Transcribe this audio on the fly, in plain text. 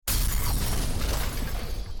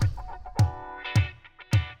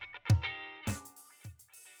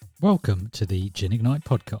Welcome to the Gin Ignite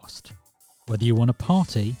podcast. Whether you want to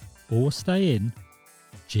party or stay in,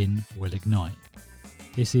 gin will ignite.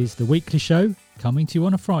 This is the weekly show coming to you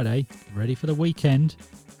on a Friday, ready for the weekend,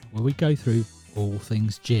 where we go through all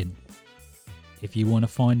things gin. If you want to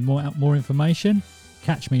find more information,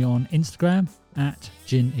 catch me on Instagram at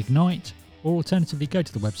Gin Ignite, or alternatively go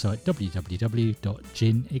to the website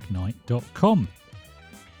www.ginignite.com.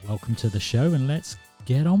 Welcome to the show and let's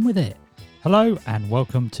get on with it. Hello and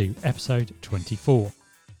welcome to episode 24.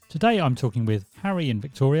 Today I'm talking with Harry and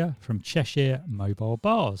Victoria from Cheshire Mobile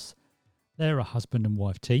Bars. They're a husband and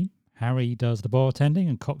wife team. Harry does the bartending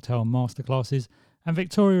and cocktail masterclasses, and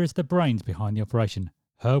Victoria is the brains behind the operation.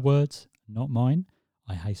 Her words, not mine,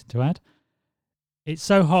 I hasten to add. It's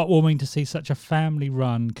so heartwarming to see such a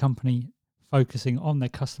family-run company focusing on their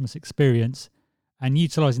customers' experience and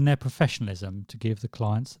utilising their professionalism to give the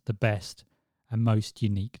clients the best and most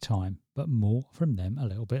unique time, but more from them a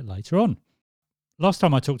little bit later on. Last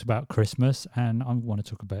time I talked about Christmas, and I want to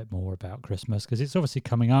talk a bit more about Christmas because it's obviously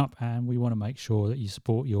coming up and we want to make sure that you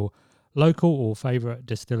support your local or favourite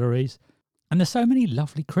distilleries. And there's so many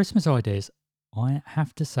lovely Christmas ideas. I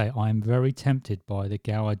have to say I am very tempted by the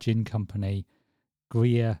Gower Gin Company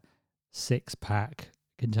Greer 6-pack.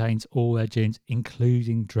 Contains all their gins,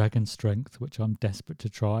 including Dragon Strength, which I'm desperate to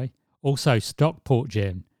try. Also, Stockport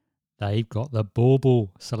Gin. They've got the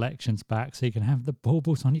bauble selections back, so you can have the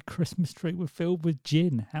baubles on your Christmas tree filled with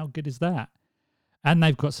gin. How good is that? And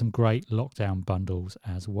they've got some great lockdown bundles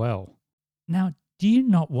as well. Now, do you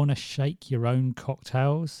not want to shake your own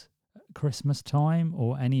cocktails at Christmas time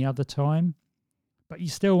or any other time, but you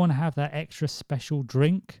still want to have that extra special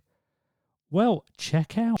drink? Well,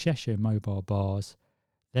 check out Cheshire Mobile Bars.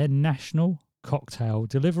 Their national cocktail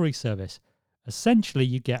delivery service. Essentially,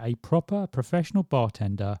 you get a proper professional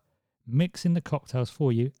bartender mixing the cocktails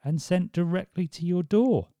for you and sent directly to your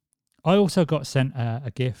door. I also got sent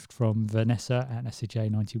a gift from Vanessa at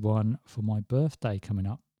SCJ91 for my birthday coming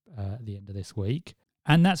up at the end of this week.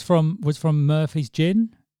 And was from Murphy's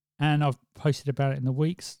Gin. And I've posted about it in the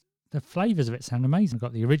weeks. The flavours of it sound amazing. I've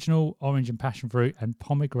got the original orange and passion fruit and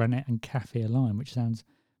pomegranate and kaffir lime, which sounds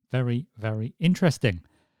very, very interesting.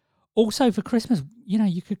 Also for Christmas,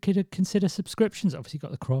 you could consider subscriptions. Obviously, you've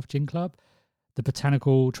got the Craft Gin Club, the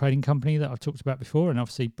Botanical Trading Company that I've talked about before, and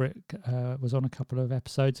obviously Brick was on a couple of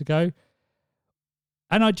episodes ago.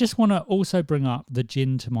 And I just want to also bring up the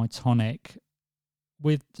Gin to My Tonic.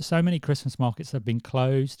 With so many Christmas markets that have been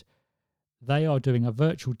closed, they are doing a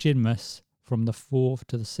virtual Ginmas from the 4th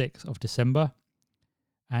to the 6th of December.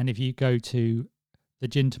 And if you go to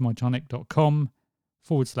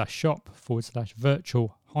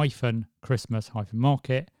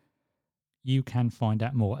thegintomytonic.com/shop/virtual-Christmas-market, you can find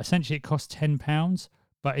out more. Essentially, it costs £10,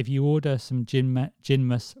 but if you order some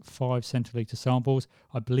Ginmas 5 centilitre samples,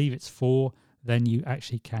 I believe it's 4, then you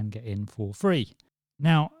actually can get in for free.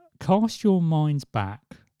 Now, cast your minds back.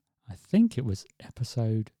 I think it was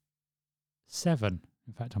episode 7.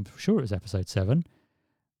 In fact, I'm sure it was episode 7,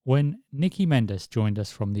 when Nikki Mendes joined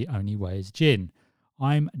us from The Only Way is Gin.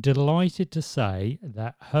 I'm delighted to say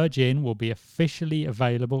that her gin will be officially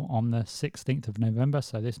available on the 16th of November,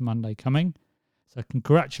 so this Monday coming. So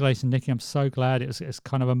congratulations, Nikki. I'm so glad. It's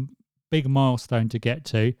kind of a big milestone to get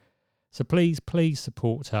to. So please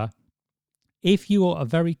support her. If you are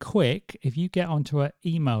very quick, if you get onto her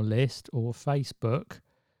email list or Facebook,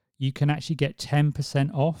 you can actually get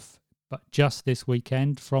 10% off, but just this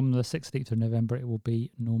weekend. From the 16th of November, it will be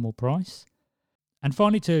normal price. And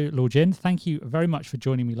finally to Lord Gin, thank you very much for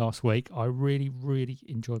joining me last week. I really, really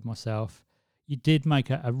enjoyed myself. You did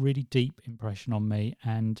make a really deep impression on me,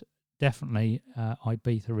 and definitely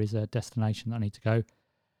Ibiza is a destination that I need to go.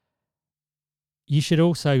 You should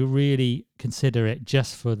also really consider it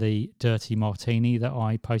just for the Dirty Martini that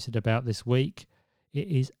I posted about this week. It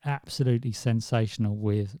is absolutely sensational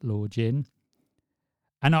with Lord Gin.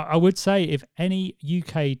 And I would say if any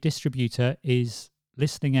UK distributor is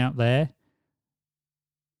listening out there,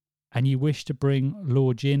 and you wish to bring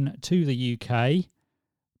Lord Gin to the UK,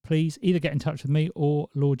 please either get in touch with me or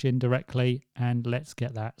Lord Gin directly, and let's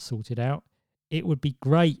get that sorted out. It would be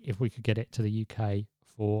great if we could get it to the UK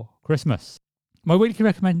for Christmas. My weekly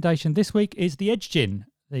recommendation this week is the Edge Gin,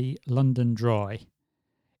 the London Dry.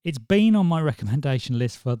 It's been on my recommendation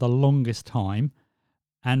list for the longest time,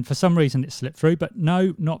 and for some reason it slipped through, but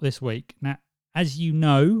no, not this week. Now, as you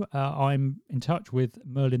know, I'm in touch with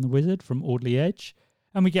Merlin the Wizard from Audley Edge,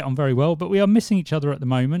 and we get on very well, but we are missing each other at the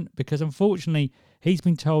moment because unfortunately he's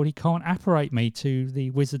been told he can't apparate me to the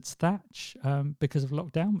Wizard's thatch because of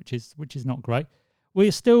lockdown, which is not great.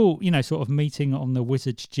 We're still, sort of meeting on the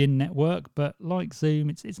Wizard's Gin network, but like Zoom,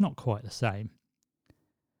 it's not quite the same.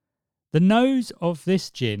 The nose of this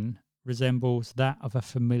gin resembles that of a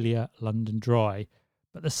familiar London Dry,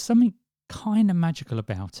 but there's something kind of magical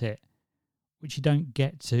about it, which you don't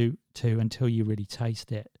get to until you really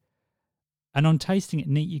taste it. And on tasting it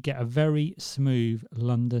neat, you get a very smooth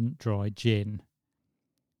London Dry gin.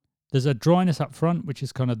 There's a dryness up front, which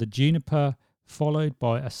is kind of the juniper, followed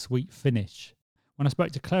by a sweet finish. When I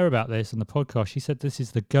spoke to Claire about this on the podcast, she said this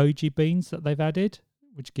is the goji beans that they've added,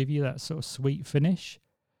 which give you that sort of sweet finish.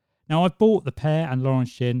 Now, I've bought the pear and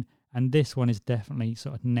Lawrence gin, and this one is definitely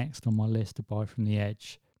sort of next on my list to buy from the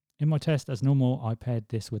Edge. In my test, as normal, I paired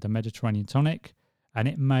this with a Mediterranean tonic, and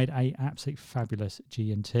it made a absolute fabulous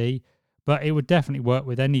G&T, but it would definitely work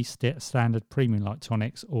with any standard premium light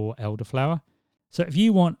tonics or elderflower. So if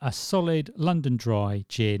you want a solid London Dry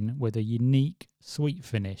gin with a unique sweet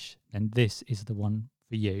finish, then this is the one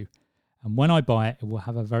for you. And when I buy it, it will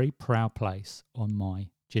have a very proud place on my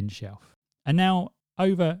gin shelf. And now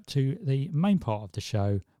over to the main part of the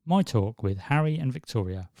show, my talk with Harry and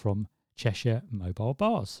Victoria from Cheshire Mobile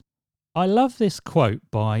Bars. I love this quote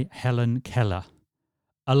by Helen Keller.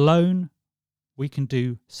 Alone, we can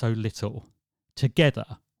do so little. Together,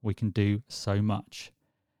 we can do so much.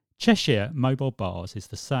 Cheshire Mobile Bars is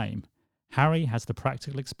the same. Harry has the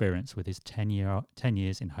practical experience with his 10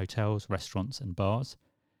 years in hotels, restaurants and bars.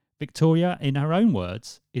 Victoria, in her own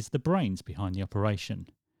words, is the brains behind the operation,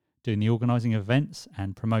 doing the organising events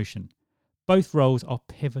and promotion. Both roles are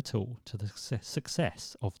pivotal to the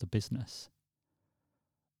success of the business.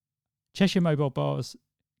 Cheshire Mobile Bars,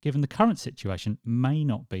 given the current situation, may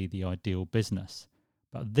not be the ideal business,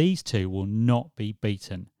 but these two will not be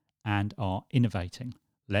beaten and are innovating.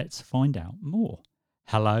 Let's find out more.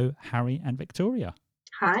 Hello, Harry and Victoria.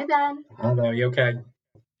 Hi, Ben. Hello, you okay?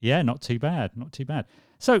 Yeah, not too bad, not too bad.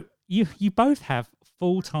 So you both have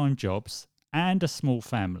full-time jobs and a small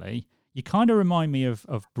family. You kind of remind me of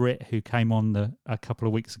Britt, who came on a couple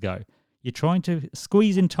of weeks ago. You're trying to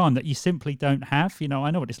squeeze in time that you simply don't have. You know,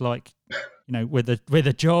 I know what it's like, you know, with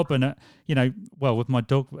a job and, with my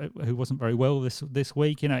dog who wasn't very well this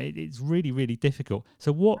week, you know, it's really, really difficult.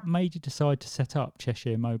 So what made you decide to set up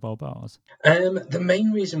Cheshire Mobile Bars? The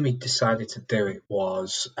main reason we decided to do it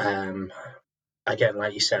was, again,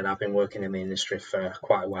 like you said, I've been working in the industry for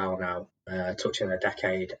quite a while now, touching a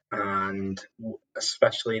decade, and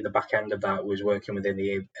especially the back end of that was working within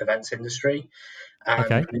the events industry. And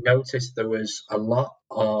Okay. we noticed there was a lot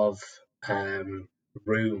of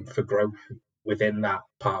room for growth within that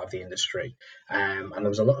part of the industry. And there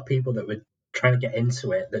was a lot of people that were trying to get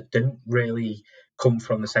into it that didn't really come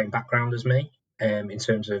from the same background as me. In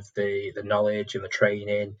terms of the knowledge and the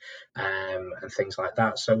training and things like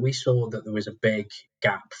that. So we saw that there was a big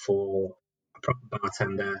gap for a proper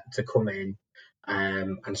bartender to come in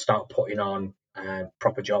and start putting on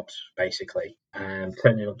proper jobs, basically,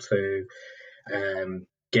 turning up to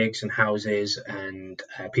gigs and houses and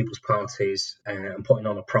people's parties and putting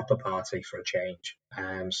on a proper party for a change.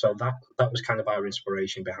 So that was kind of our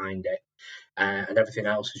inspiration behind it. And everything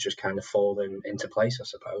else has just kind of fallen into place, I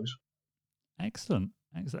suppose. Excellent.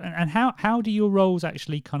 And how do your roles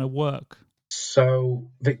actually kind of work?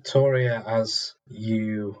 So, Victoria, as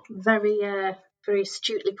you Very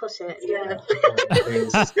astutely put it. Yeah.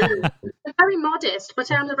 is, Very modest,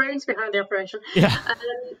 but I'm the brains behind the operation.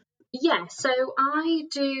 Yeah. So I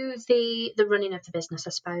do the running of the business,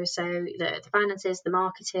 I suppose. So the finances, the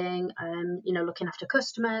marketing, looking after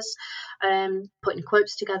customers, putting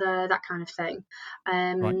quotes together, that kind of thing.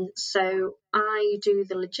 Right. So I do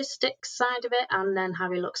the logistics side of it, and then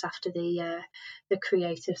Harry looks after the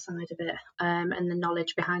creative side of it, and the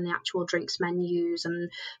knowledge behind the actual drinks menus and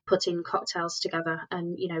putting cocktails together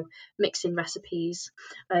and mixing recipes,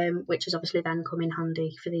 which has obviously then come in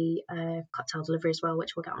handy for the cocktail delivery as well,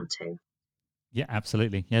 which we'll get on to. Yeah,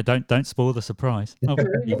 absolutely. Yeah, don't spoil the surprise. Oh,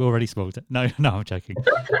 you've already spoiled it. No, I'm joking.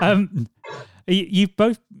 You've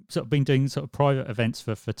both sort of been doing sort of private events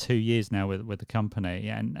for 2 years now with the company,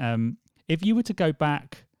 and if you were to go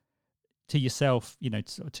back to yourself,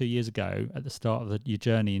 sort of 2 years ago at the start of your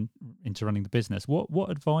journey into running the business, what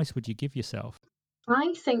advice would you give yourself?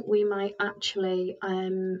 I think we might actually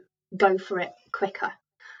go for it quicker,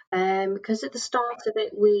 because at the start of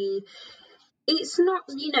it, it's not,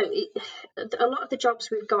 a lot of the jobs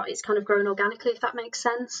we've got, it's kind of grown organically, if that makes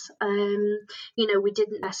sense. We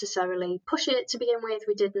didn't necessarily push it to begin with.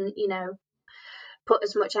 We didn't, put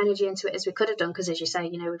as much energy into it as we could have done, because, as you say,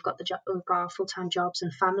 we've got our full-time jobs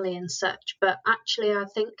and family and such. But actually, I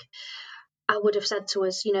think I would have said to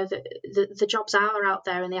us, that the jobs are out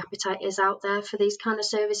there and the appetite is out there for these kind of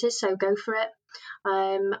services, so go for it.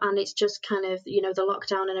 And it's just kind of, the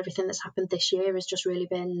lockdown and everything that's happened this year has just really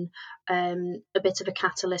been a bit of a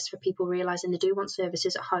catalyst for people realising they do want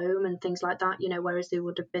services at home and things like that, whereas they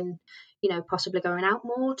would have been, possibly going out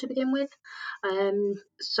more to begin with.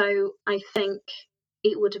 So I think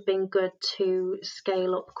it would have been good to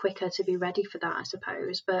scale up quicker to be ready for that, I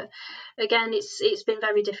suppose. But again, it's been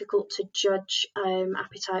very difficult to judge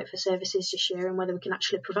appetite for services this year and whether we can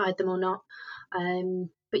actually provide them or not.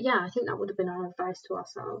 But yeah, I think that would have been our advice to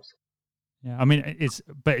ourselves. Yeah, I mean,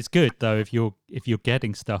 it's good though if you're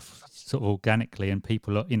getting stuff sort of organically and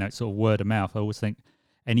people are, sort of word of mouth. I always think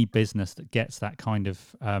any business that gets that kind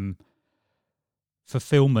of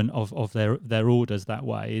fulfillment of their orders that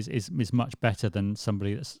way is much better than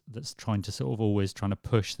somebody that's trying to sort of always trying to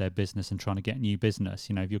push their business and trying to get new business.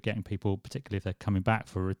 If you're getting people, particularly if they're coming back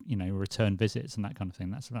for return visits and that kind of thing,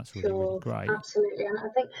 that's really, really great. Absolutely. And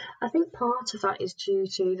I think part of that is due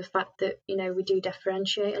to the fact that we do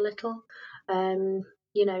differentiate a little,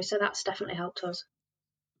 so that's definitely helped us.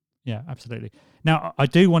 Yeah, absolutely. Now I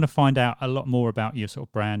do want to find out a lot more about your sort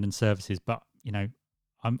of brand and services, but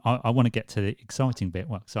I want to get to the exciting bit.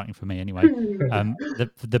 Well, exciting for me anyway.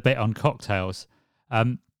 The bit on cocktails.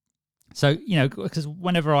 So because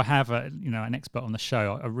whenever I have an expert on the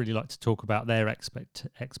show, I really like to talk about their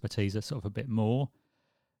expertise sort of a bit more.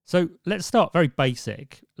 So let's start very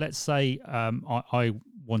basic. Let's say I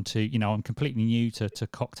want to, I'm completely new to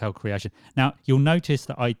cocktail creation. Now, you'll notice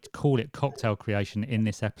that I call it cocktail creation in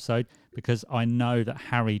this episode because I know that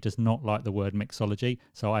Harry does not like the word mixology.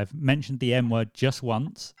 So I've mentioned the M word just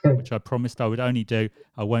once, which I promised I would only do.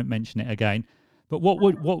 I won't mention it again. But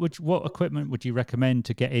what equipment would you recommend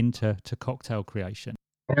to get into cocktail creation?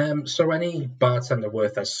 So any bartender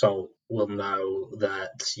worth their salt will know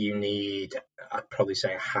that you need, I'd probably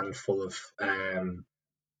say, a handful of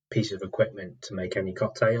pieces of equipment to make any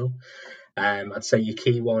cocktail. I'd say your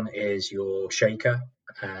key one is your shaker,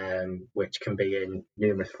 which can be in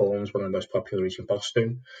numerous forms. One of the most popular is your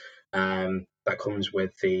Boston. That comes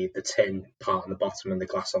with the tin part on the bottom and the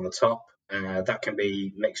glass on the top. That can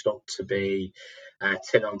be mixed up to be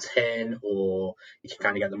tin on tin, or you can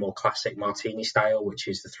kind of get the more classic martini style, which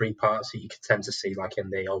is the 3 parts that you can tend to see like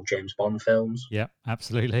in the old James Bond films. Yeah,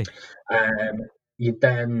 absolutely. You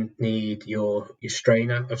then need your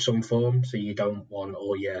strainer of some form, so you don't want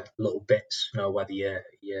all your little bits. Whether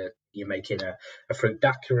you're making a fruit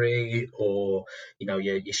daiquiri or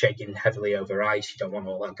you're shaking heavily over ice. You don't want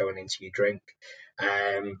all that going into your drink.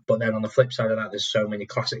 But then on the flip side of that, there's so many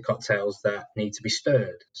classic cocktails that need to be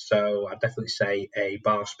stirred. So I'd definitely say a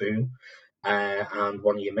bar spoon and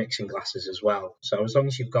one of your mixing glasses as well. So as long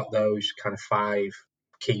as you've got those kind of 5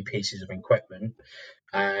 key pieces of equipment,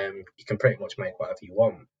 you can pretty much make whatever you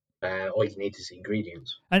want. All you need is the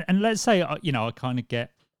ingredients. And let's say I kind of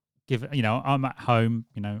I'm at home.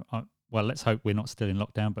 Well, let's hope we're not still in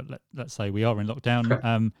lockdown, but let's say we are in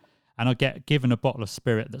lockdown. And I get given a bottle of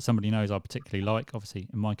spirit that somebody knows I particularly like. Obviously,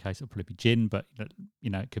 in my case, it'll probably be gin, but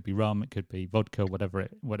it could be rum, it could be vodka, whatever.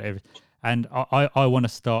 And I want to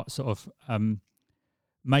start sort of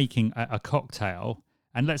making a cocktail.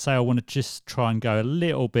 And let's say I want to just try and go a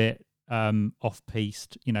little bit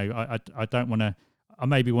off-piste. I don't want to. I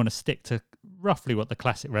maybe want to stick to roughly what the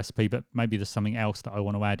classic recipe, but maybe there's something else that I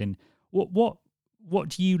want to add in. What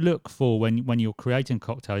do you look for when you're creating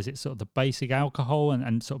cocktails? Is it sort of the basic alcohol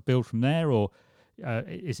and sort of build from there, or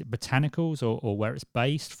is it botanicals or where it's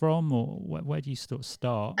based from, or where do you sort of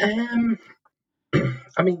start?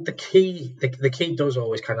 I mean, the key does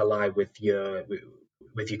always kind of lie with your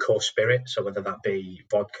core spirit. So whether that be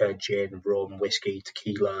vodka, gin, rum, whiskey,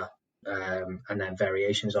 tequila, and then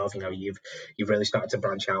variations of, you've really started to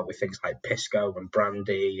branch out with things like pisco and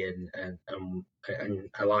brandy and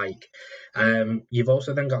alike. You've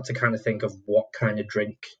also then got to kind of think of what kind of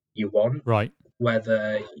drink you want. Right.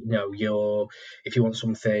 Whether if you want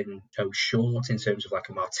something short in terms of like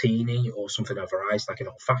a martini, or something over ice like an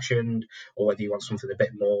old fashioned, or whether you want something a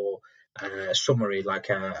bit more summery like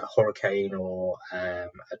a hurricane, or a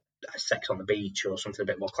sex on the beach, or something a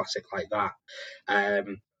bit more classic like that.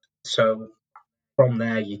 So from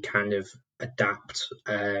there you kind of adapt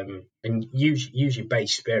and use your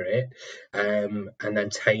base spirit, and then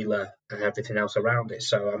tailor everything else around it.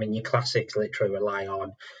 So I mean, your classics literally rely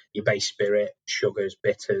on your base spirit, sugars,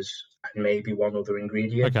 bitters, and maybe one other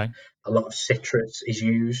ingredient. Okay. A lot of citrus is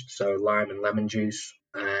used, so lime and lemon juice.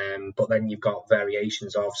 But then you've got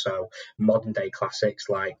variations of, so modern day classics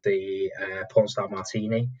like the porn star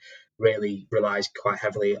martini, really relies quite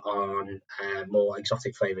heavily on more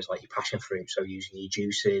exotic flavors like your passion fruit. So using your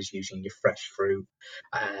juices, using your fresh fruit,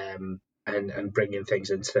 and bringing things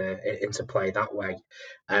into play that way.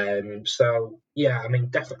 So yeah, I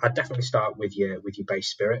mean, I'd definitely start with your base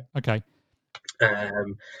spirit, Okay.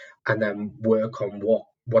 and then work on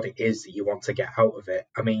what it is that you want to get out of it.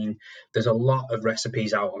 I mean, there's a lot of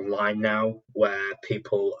recipes out online now where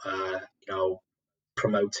people are,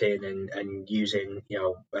 promoting and using,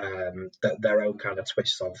 their own kind of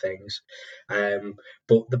twists on things.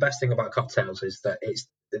 But the best thing about cocktails is that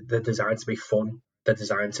they're designed to be fun. They're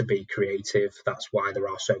designed to be creative. That's why there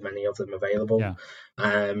are so many of them available. Yeah.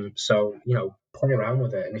 So play around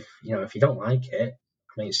with it, and if you don't like it,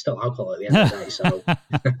 I mean, it's still alcohol at the end of the day. So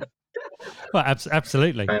Well,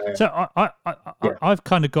 absolutely. So yeah. I've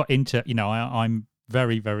kind of got into, I'm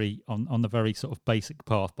very, very on the very sort of basic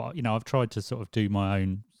path, but I've tried to sort of do my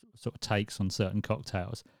own sort of takes on certain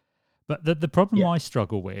cocktails. But the problem Yeah. I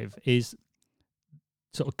struggle with is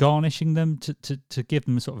sort of garnishing them to give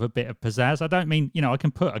them sort of a bit of pizzazz. I don't mean, I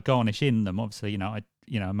can put a garnish in them. Obviously,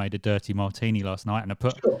 I made a dirty martini last night and I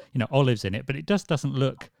put, Sure. olives in it, but it just doesn't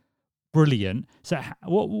look brilliant. So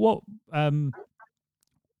what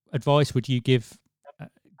advice would you give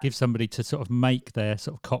somebody to sort of make their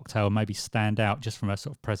sort of cocktail maybe stand out just from a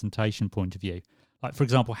sort of presentation point of view? Like, for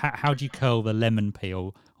example, how do you curl the lemon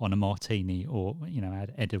peel on a martini, or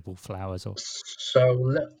add edible flowers? Or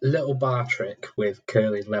So little bar trick with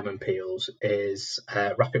curling lemon peels is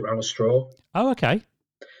wrap it around a straw. oh, okay.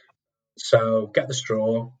 So get the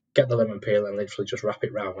straw, get the lemon peel, and literally just wrap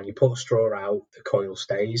it round. When you pull the straw out, the coil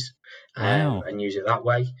stays, Wow. and use it that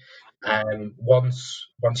way. Once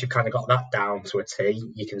you've kind of got that down to a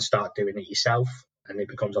T, you can start doing it yourself, and it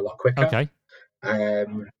becomes a lot quicker. Okay.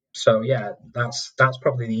 So yeah, that's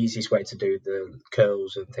probably the easiest way to do the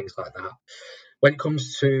curls and things like that. When it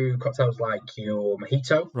comes to cocktails like your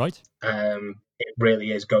mojito, Right. it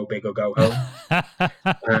really is go big or go home.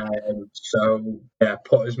 So yeah,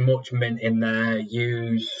 put as much mint in there.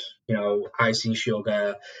 Use icing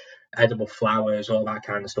sugar, edible flowers, all that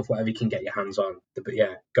kind of stuff, whatever you can get your hands on. But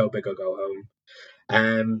yeah, go big or go home.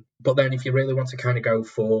 But then if you really want to kind of go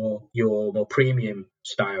for your more premium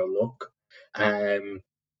style look,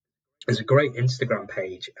 there's a great Instagram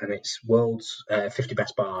page, and it's World's 50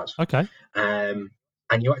 Best Bars. Okay.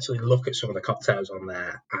 And you actually look at some of the cocktails on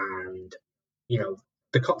there, and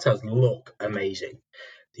the cocktails look amazing.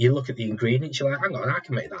 You look at the ingredients, you're like, hang on, I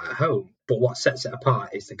can make that at home. But what sets it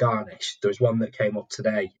apart is the garnish. There was one that came up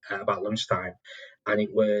today about lunchtime, and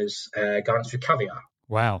it was garnished with caviar.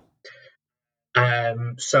 Wow.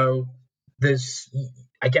 So there's,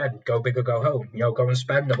 again, go big or go home. Go and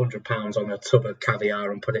spend £100 on a tub of caviar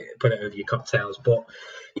and put it over your cocktails. But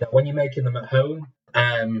when you're making them at home,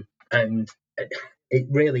 and it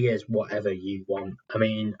really is whatever you want. I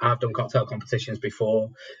mean, I've done cocktail competitions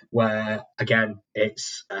before where, again,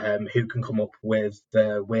 it's who can come up with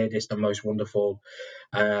the weirdest and most wonderful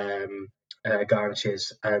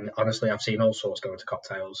garnishes. And honestly, I've seen all sorts go into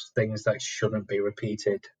cocktails, things that shouldn't be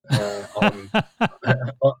repeated on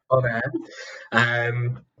air.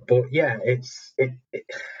 But yeah,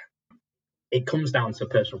 it comes down to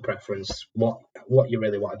personal preference, what you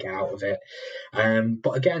really want to get out of it.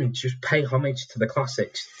 But again, just pay homage to the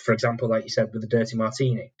classics. For example, like you said with the Dirty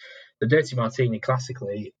Martini. The Dirty Martini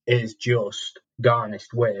classically is just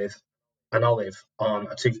garnished with an olive on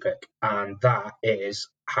a toothpick, and that is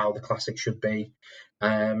how the classic should be,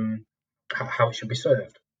 how it should be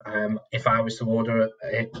served. If I was to order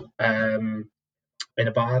it in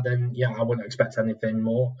a bar, then yeah, I wouldn't expect anything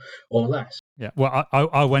more or less. Yeah. Well,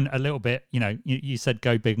 I went a little bit. You said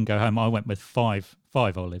go big and go home. I went with five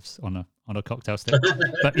olives on a cocktail stick.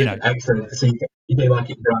 But excellent. So you do like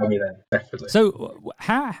it grimy then, definitely. So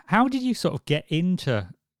how did you sort of get into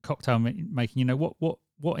cocktail making?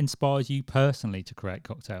 What inspires you personally to create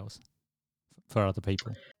cocktails for other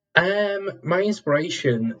people? My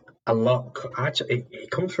inspiration a lot actually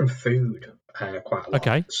it comes from food quite a lot.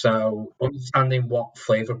 Okay. So understanding what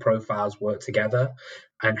flavor profiles work together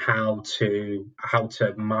and how to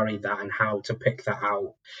marry that and how to pick that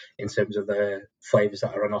out in terms of the flavors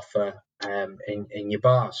that are on offer in your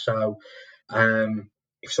bar. So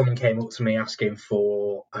if someone came up to me asking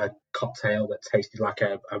for a cocktail that tasted like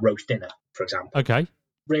a roast dinner, for example, Okay.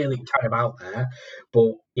 really kind of out there,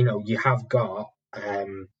 but you have got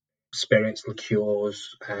spirits,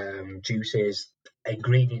 liqueurs, juices,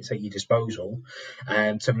 ingredients at your disposal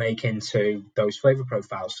to make into those flavor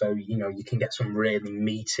profiles. So you can get some really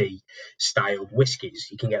meaty styled whiskies,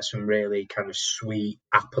 you can get some really kind of sweet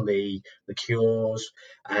appley liqueurs,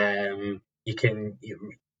 you can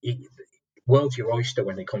world's your oyster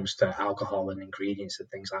when it comes to alcohol and ingredients and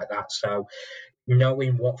things like that. So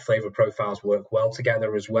knowing what flavour profiles work well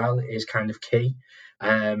together as well is kind of key.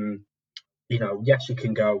 Yes, you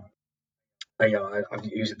can go, I've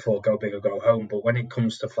used it before, go big or go home, but when it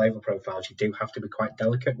comes to flavour profiles, you do have to be quite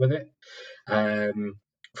delicate with it.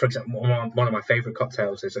 For example, one of my favourite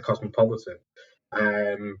cocktails is a Cosmopolitan.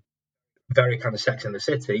 Very kind of Sex and the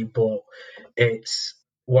City, but it's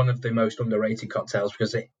one of the most underrated cocktails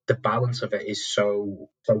because the balance of it is so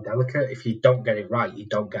delicate. If you don't get it right, you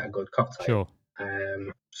don't get a good cocktail. Sure.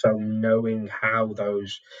 So knowing how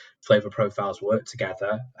those flavor profiles work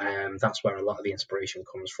together, that's where a lot of the inspiration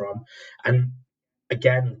comes from. And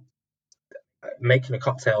again, making a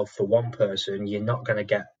cocktail for one person, you're not going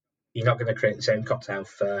to create the same cocktail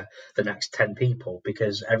for the next 10 people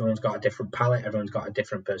because everyone's got a different palate, everyone's got a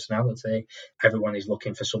different personality, everyone is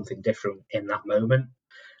looking for something different in that moment.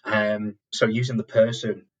 So using the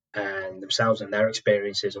person and themselves and their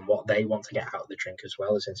experiences and what they want to get out of the drink as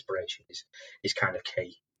well as inspiration is kind of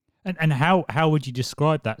key. And how would you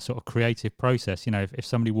describe that sort of creative process? If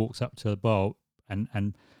somebody walks up to a bar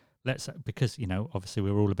and because obviously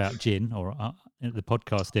we're all about gin, or the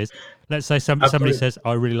podcast is. Let's say somebody says,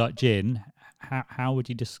 "I really like gin." How would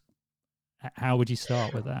you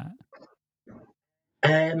start with that?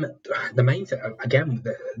 The main thing, again,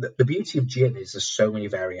 the beauty of gin is there's so many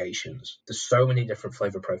variations. There's so many different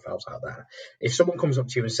flavor profiles out there. If someone comes up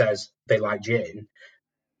to you and says they like gin,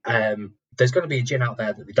 there's going to be a gin out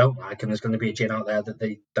there that they don't like, and there's going to be a gin out there that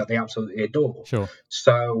they absolutely adore. Sure.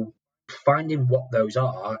 So finding what those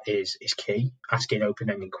are is key. Asking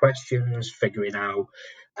open-ended questions, figuring out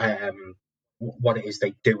what it is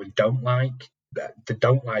they do and don't like. The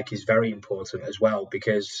don't like is very important as well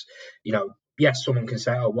because, yes, someone can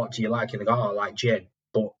say, "Oh, what do you like?" and they go, "Oh, I like gin."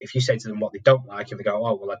 But if you say to them what they don't like, and they go,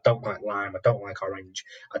 "Oh, well, I don't like lime, I don't like orange,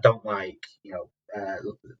 I don't like,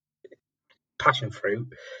 passion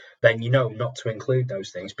fruit," then not to include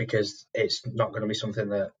those things because it's not going to be something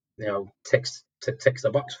that ticks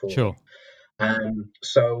the box for Sure.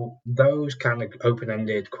 So those kind of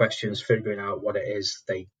open-ended questions, figuring out what it is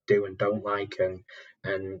they do and don't like, and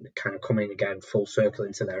kind of coming again full circle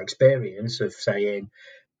into their experience of saying,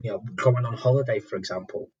 going on holiday, for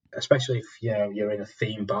example, especially if you're in a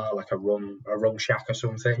theme bar like a rum shack or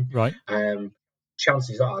something, right?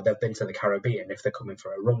 Chances are they've been to the Caribbean if they're coming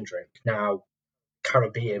for a rum drink. Now,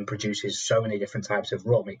 Caribbean produces so many different types of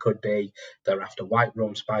rum. It could be they're after white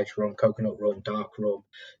rum, spice rum, coconut rum, dark rum.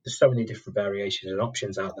 There's so many different variations and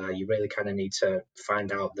options out there. You really kind of need to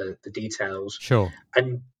find out the details. Sure.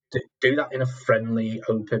 And do that in a friendly,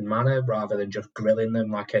 open manner rather than just grilling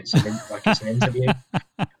them like it's an interview.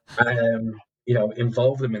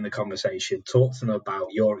 Involve them in the conversation, talk to them about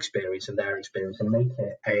your experience and their experience, and make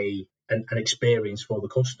it an experience for the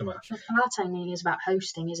customer. Bartending is about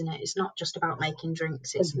hosting, isn't it? It's not just about making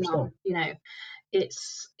drinks. It's 100%. not,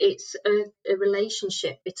 it's a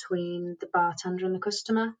relationship between the bartender and the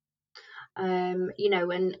customer. And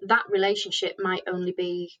that relationship might only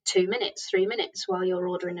be 2 minutes, 3 minutes while you're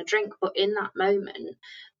ordering a drink, but in that moment,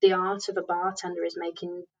 the art of a bartender is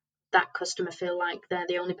making that customer feel like they're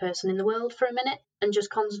the only person in the world for a minute and just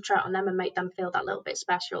concentrate on them and make them feel that little bit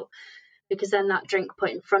special, because then that drink put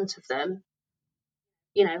in front of them,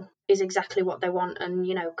 is exactly what they want and,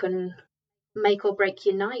 can make or break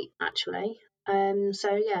your night, actually.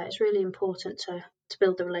 So, yeah, it's really important to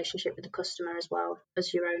build the relationship with the customer as well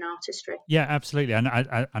as your own artistry. Yeah, absolutely. And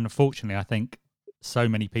unfortunately, I think so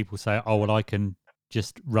many people say, "Oh, well, I can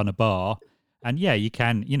just run a bar." And yeah, you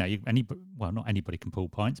can, not anybody can pull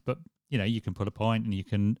pints, but, you can pull a pint and you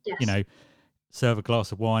can, Yes. serve a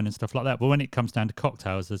glass of wine and stuff like that. But when it comes down to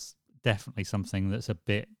cocktails, there's definitely something that's a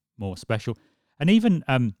bit more special. And even,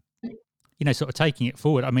 sort of taking it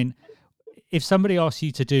forward, I mean, if somebody asks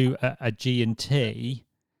you to do a G&T,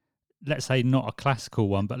 let's say not a classical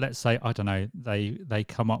one, but let's say, I don't know, they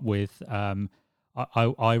come up with,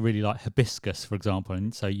 I really like hibiscus, for example,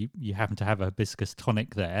 and so you happen to have a hibiscus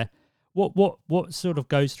tonic there. What sort of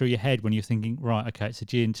goes through your head when you're thinking, right, okay, it's a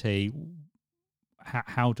G&T?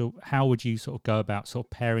 How would you sort of go about sort of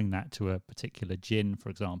pairing that to a particular gin, for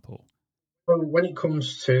example? Well, when it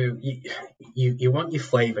comes to you want your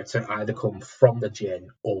flavour to either come from the gin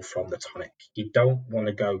or from the tonic. You don't want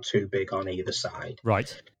to go too big on either side.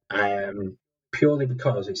 Right. Purely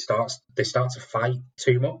because they start to fight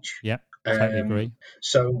too much. Yeah, totally agree.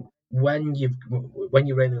 So when you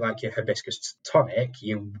really like your hibiscus tonic,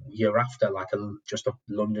 you're after like just a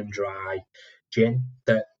London Dry gin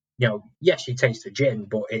that yes, you taste the gin,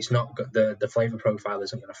 but it's not got the flavour profile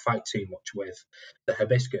isn't going to fight too much with the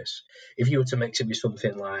hibiscus. If you were to mix it with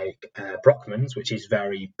something like Brockman's, which is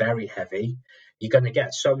very berry heavy, you're going to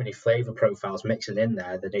get so many flavour profiles mixing in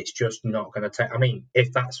there that it's just not going to take. I mean,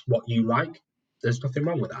 if that's what you like, there's nothing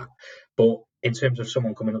wrong with that. But in terms of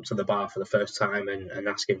someone coming up to the bar for the first time and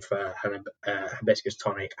asking for hibiscus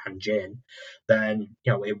tonic and gin, then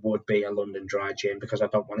it would be a London Dry gin, because I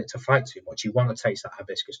don't want it to fight too much. You want to taste that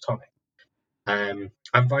hibiscus tonic. And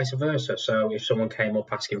vice versa. So if someone came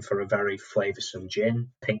up asking for a very flavoursome gin,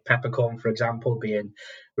 pink peppercorn, for example, being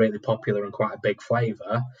really popular and quite a big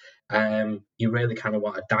flavour, you really kind of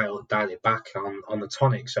want to dial it back on the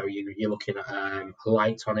tonic. So you're looking at a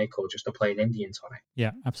light tonic or just a plain Indian tonic.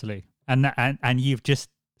 Yeah, absolutely. And you've just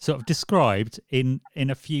sort of described in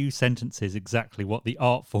a few sentences exactly what the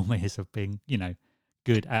art form is of being,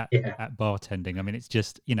 good at bartending. I mean, it's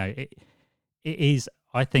just, it is,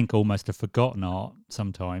 I think, almost a forgotten art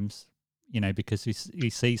sometimes, because you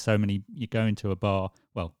see so many, you go into a bar,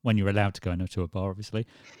 well, when you're allowed to go into a bar, obviously,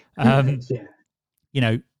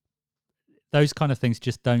 those kind of things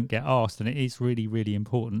just don't get asked, and it is really, really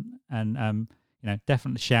important. And,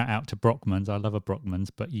 definitely shout out to Brockman's. I love a Brockman's,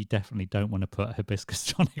 but you definitely don't want to put a hibiscus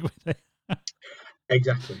tonic with it.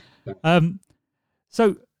 Exactly.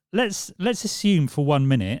 So let's assume for 1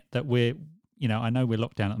 minute that we're, I know we're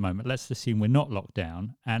locked down at the moment. Let's assume we're not locked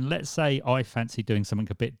down. And let's say I fancy doing something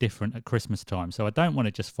a bit different at Christmas time. So I don't want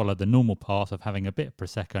to just follow the normal path of having a bit of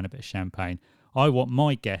Prosecco and a bit of champagne. I want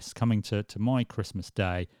my guests coming to my Christmas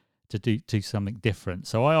day to do something different.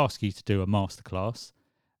 So I ask you to do a masterclass.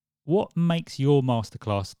 What makes your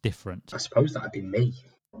masterclass different? I suppose that'd be me,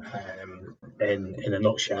 in a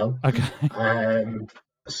nutshell. Okay.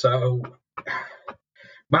 So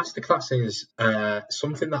masterclass is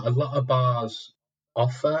something that a lot of bars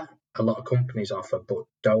offer, a lot of companies offer, but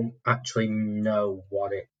don't actually know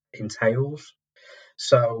what it entails.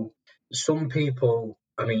 So some people,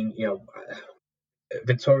 I mean,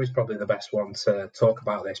 Victoria's probably the best one to talk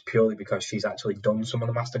about this, purely because she's actually done some of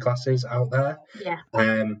the masterclasses out there. Yeah.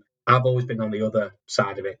 I've always been on the other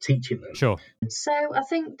side of it, teaching them. Sure. So I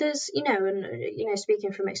think there's,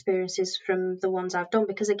 speaking from experiences from the ones I've done,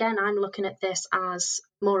 because again, I'm looking at this as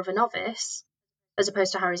more of a novice as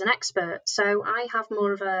opposed to Harry's an expert. So I have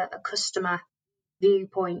more of a customer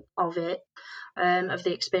viewpoint of it, of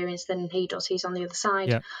the experience, than he does. He's on the other side.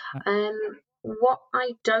 Yeah. What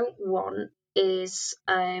I don't want is,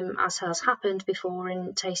 as has happened before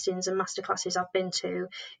in tastings and masterclasses I've been to,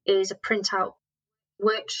 is a printout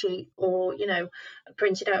worksheet, or a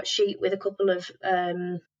printed out sheet with a couple of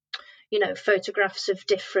photographs of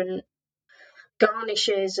different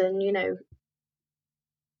garnishes and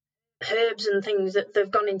herbs and things that they've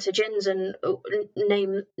gone into gins, and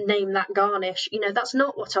name that garnish. That's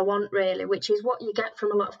not what I want, really, which is what you get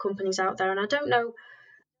from a lot of companies out there. And I don't know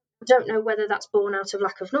whether that's born out of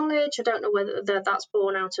lack of knowledge. I don't know whether that's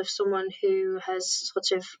born out of someone who has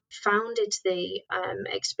sort of founded the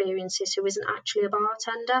experiences who isn't actually a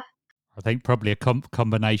bartender. I think probably a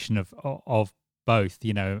combination of both,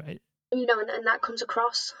 and that comes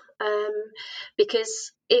across,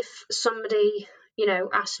 because if somebody,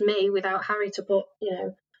 asked me without Harry to put,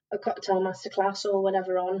 a cocktail masterclass or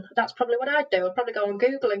whatever on, that's probably what I'd do. I'd probably go on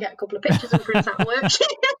Google and get a couple of pictures and print out a worksheet,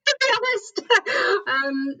 to be honest.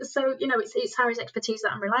 So, it's Harry's expertise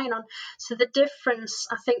that I'm relying on. So the difference,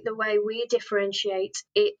 I think the way we differentiate,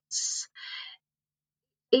 it's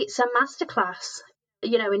a masterclass,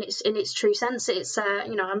 in its true sense. It's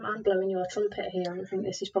I'm blowing your trumpet here. I think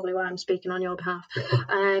this is probably why I'm speaking on your behalf.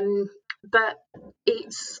 But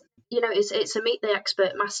it's it's a meet the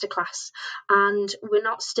expert masterclass, and we're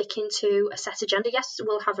not sticking to a set agenda. Yes,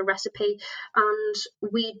 we'll have a recipe, and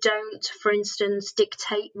we don't, for instance,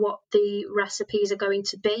 dictate what the recipes are going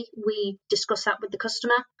to be. We discuss that with the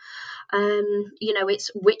customer.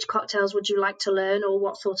 It's which cocktails would you like to learn, or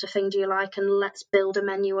what sort of thing do you like, and let's build a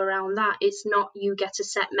menu around that. It's not you get a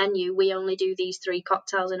set menu, we only do these 3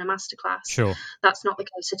 cocktails in a masterclass. Sure. That's not the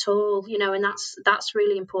case at all, and that's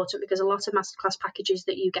really important, because a lot of masterclass packages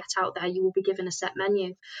that you get out there, you will be given a set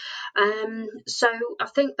menu. So I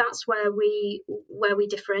think that's where we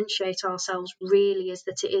differentiate ourselves, really, is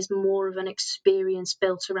that it is more of an experience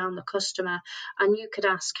built around the customer. And you could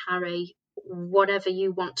ask Harry whatever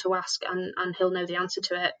you want to ask, and he'll know the answer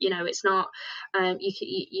to it. It's not,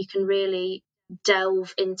 you can really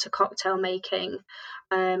delve into cocktail making,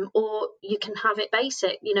 or you can have it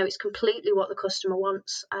basic. It's completely what the customer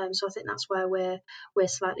wants. So I think that's where we're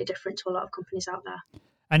slightly different to a lot of companies out there.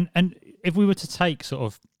 And if we were to take sort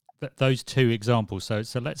of those 2 examples,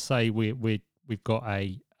 so let's say we've got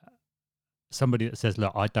a somebody that says,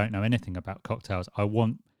 look, I don't know anything about cocktails. I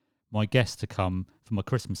want my guests to come for my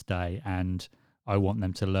Christmas day and I want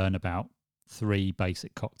them to learn about 3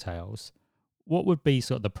 basic cocktails. What would be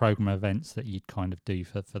sort of the program of events that you'd kind of do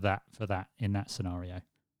for that in that scenario?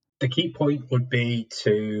 The key point would be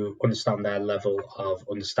to understand their level of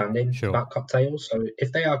understanding Sure. about cocktails. So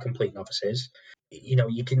if they are complete novices,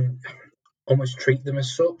 you can almost treat them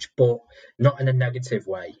as such, but not in a negative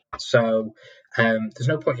way. So there's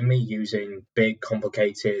no point in me using big,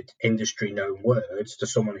 complicated, industry-known words to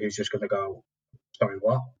someone who's just going to go, sorry,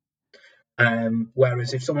 what?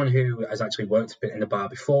 Whereas if someone who has actually worked a bit in a bar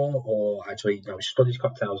before, or actually studies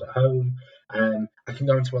cocktails at home, I can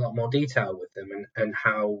go into a lot more detail with them and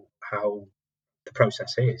how the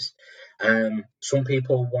process is. Some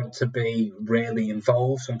people want to be really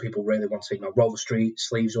involved. Some people really want to roll the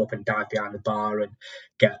sleeves up and dive behind the bar and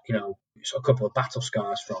get a couple of battle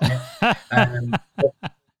scars from it.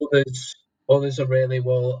 But others are really,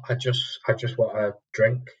 well, I just want to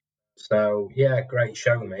drink. So yeah, great,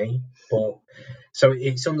 show me. But so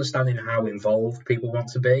it's understanding how involved people want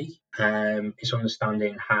to be. It's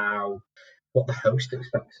understanding what the host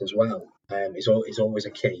expects as well. Is always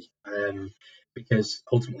a key. Because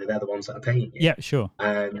ultimately they're the ones that are paying you. Yeah, sure.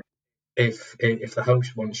 If the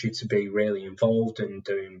host wants you to be really involved and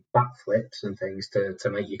doing backflips and things to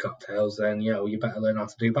make your cocktails, then you better learn how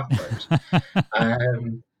to do backflips.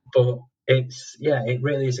 But it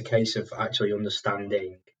really is a case of actually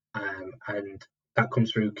understanding, and that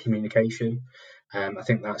comes through communication. I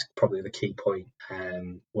think that's probably the key point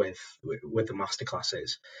with the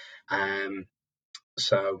masterclasses.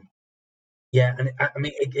 So yeah, and I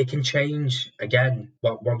mean it can change again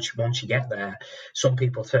once you get there. Some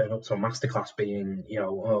people turn up to a masterclass being,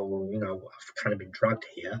 I've kind of been dragged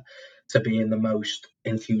here to being the most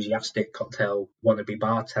enthusiastic cocktail wannabe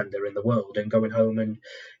bartender in the world, and going home and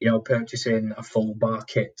purchasing a full bar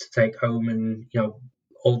kit to take home, and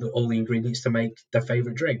all the ingredients to make their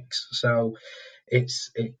favorite drinks. So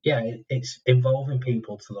it's involving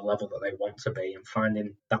people to the level that they want to be and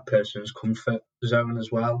finding that person's comfort zone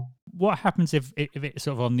as well. What happens if it's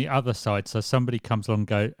sort of on the other side? So somebody comes along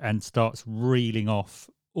and starts reeling off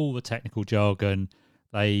all the technical jargon.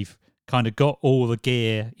 They've kind of got all the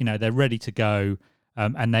gear, they're ready to go.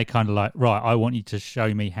 And they're kind of like, right, I want you to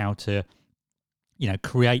show me how to,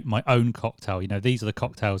 create my own cocktail. These are the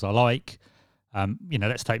cocktails I like.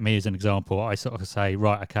 Let's take me as an example. I sort of say,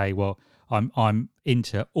 right, okay, well, I'm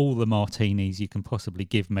into all the martinis you can possibly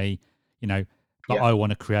give me, but I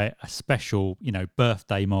want to create a special,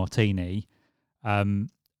 birthday martini. I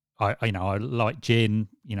like gin,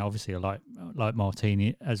 obviously I like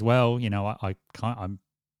martini as well. I'm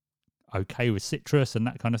okay with citrus and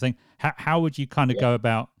that kind of thing. How would you kind of go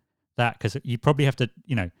about that? Because you probably have to,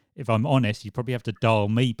 if I'm honest, you probably have to dial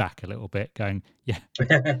me back a little bit, going, yeah,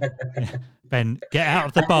 Ben, get out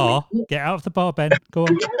of the bar. Get out of the bar, Ben. Go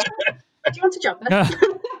on. Do you want to jump in?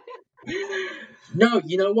 No,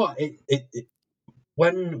 you know what?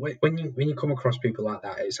 When you come across people like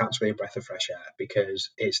that, it's actually a breath of fresh air,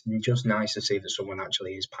 because it's just nice to see that someone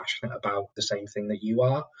actually is passionate about the same thing that you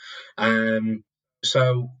are.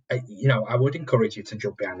 So I would encourage you to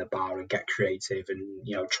jump behind the bar and get creative and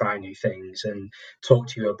try new things and talk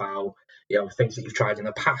to you about things that you've tried in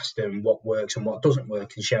the past and what works and what doesn't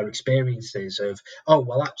work, and share experiences of, oh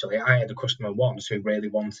well, actually I had a customer once who really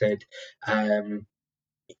wanted something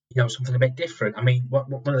a bit different. I mean,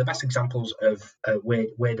 one of the best examples of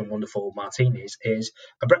weird and wonderful martinis is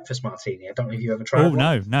a breakfast martini. I don't know if you ever tried one.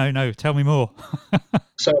 Oh, no. Tell me more.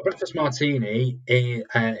 So a breakfast martini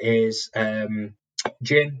is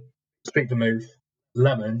gin, sweet vermouth,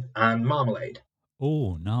 lemon, and marmalade.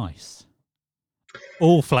 Oh, nice.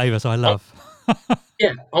 All flavours I love.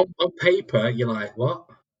 Yeah, on paper, you're like, what?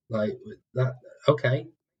 Like that? Okay.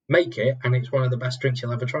 Make it, and it's one of the best drinks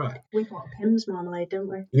you'll ever try. We bought Pim's marmalade, didn't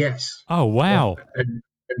we? Yes. Oh, wow. Yeah.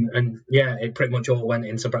 And yeah, it pretty much all went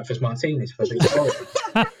into breakfast martinis for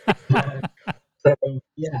the So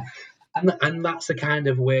yeah, and that's the kind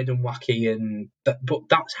of weird and wacky, but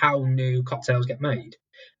that's how new cocktails get made.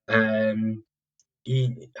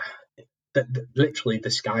 Literally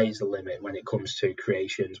the sky is the limit when it comes to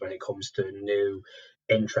creations, when it comes to new,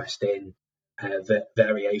 interesting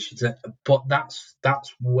variations. But that's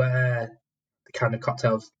where the kind of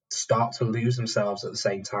cocktails start to lose themselves at the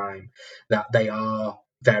same time, that they are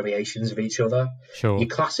variations of each other. Sure. Your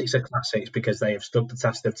classics are classics because they have stood the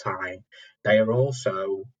test of time. They are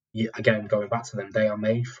also, again, going back to them, they are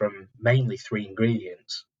made from mainly 3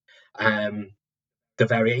 ingredients. The The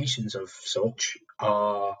variations of such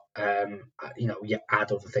are, you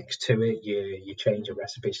add other things to it. You change a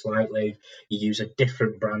recipe slightly. You use a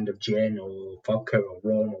different brand of gin or vodka or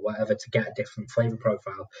rum or whatever to get a different flavour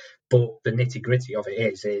profile. But the nitty gritty of it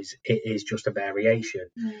is it is just a variation.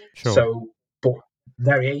 Sure. So, but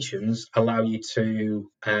variations allow you to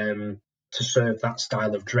serve that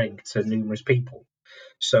style of drink to numerous people.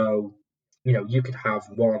 So, you could have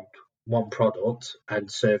one product and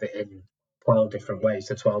serve it in 12 different ways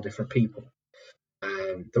to 12 different people.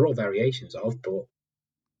 They're all variations of, but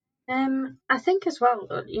I think as well,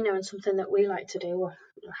 and something that we like to do, or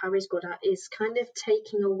Harry's good at, is kind of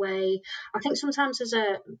taking away. I think sometimes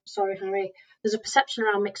sorry, Harry, there's a perception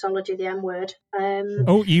around mixology, the M word.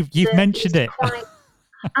 Oh, you've mentioned it.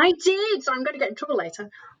 I did, so I'm going to get in trouble later.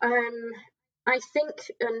 I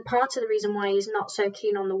think, and part of the reason why he's not so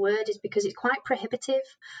keen on the word is because it's quite prohibitive.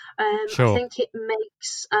 Sure. I think it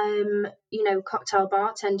makes, cocktail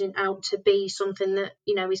bartending out to be something that,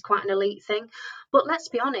 is quite an elite thing. But let's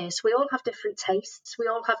be honest, we all have different tastes. We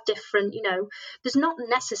all have different, there's not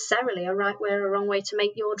necessarily a right way or a wrong way to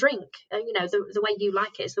make your drink. The way you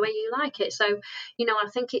like it is the way you like it. So, I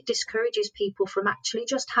think it discourages people from actually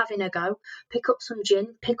just having a go. Pick up some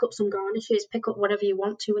gin, pick up some garnishes, pick up whatever you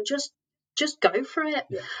want to, and just go for it.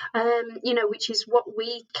 Which is what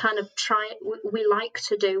we kind of we like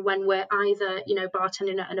to do when we're either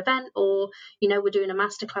bartending at an event or we're doing a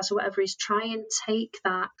masterclass or whatever, is try and take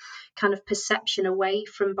that kind of perception away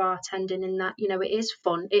from bartending, in that it is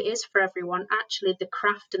fun, it is for everyone. Actually, the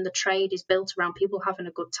craft and the trade is built around people having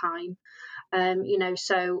a good time.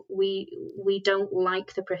 So we don't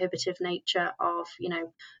like the prohibitive nature of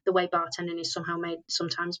the way bartending is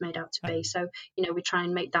sometimes made out to be. So we try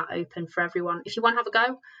and make that open for everyone. If you want to have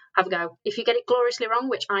a go. If you get it gloriously wrong,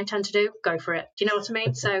 which I tend to do, go for it. Do you know what I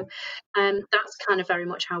mean? So that's kind of very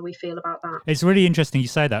much how we feel about that. It's really interesting you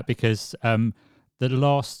say that, because the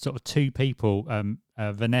last sort of two people,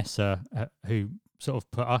 Vanessa, who sort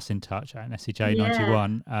of put us in touch at SEJ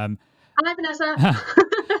 91. Hi, Vanessa.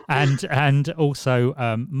 and also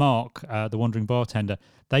Mark, the Wandering Bartender,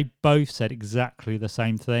 they both said exactly the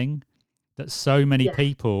same thing, that so many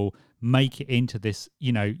people make it into this,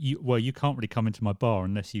 you can't really come into my bar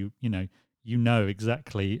unless you know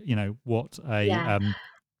exactly, what a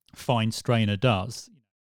fine strainer does.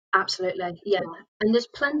 Absolutely, yeah. And there's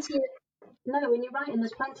plenty of, no, and you're right, and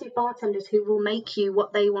there's plenty of bartenders who will make you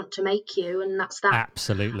what they want to make you, and that's that.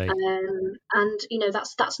 Absolutely. And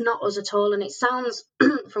that's not us at all. And it sounds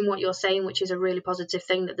from what you're saying, which is a really positive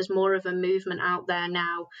thing, that there's more of a movement out there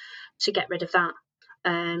now to get rid of that.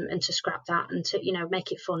 And to scrap that and to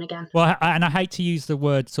make it fun again. Well, and I hate to use the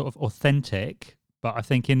word sort of authentic, but I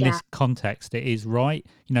think in this context it is right.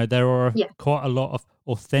 There are quite a lot of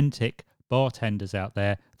authentic bartenders out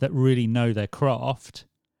there that really know their craft,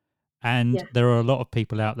 and there are a lot of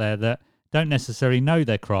people out there that don't necessarily know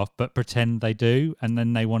their craft but pretend they do, and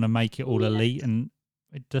then they want to make it all elite, and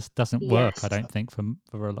it just doesn't work, I don't think,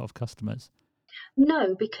 for a lot of customers.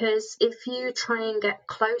 No, because if you try and get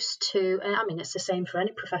close to, it's the same for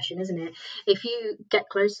any profession, isn't it? If you get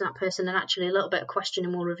close to that person, and actually a little bit of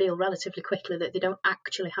questioning will reveal relatively quickly that they don't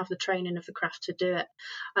actually have the training of the craft to do it.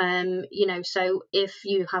 So if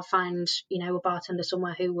you find a bartender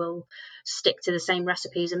somewhere who will stick to the same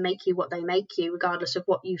recipes and make you what they make you, regardless of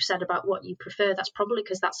what you've said about what you prefer, that's probably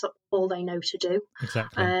because that's all they know to do.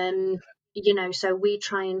 Exactly. So we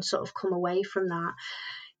try and sort of come away from that,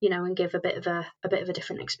 and give a bit of a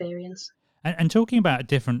different experience. And talking about a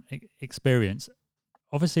different experience,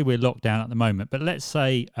 obviously we're locked down at the moment, but let's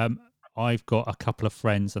say I've got a couple of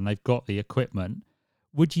friends and they've got the equipment.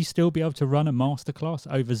 Would you still be able to run a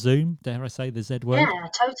masterclass over Zoom? Dare I say the Z word? Yeah,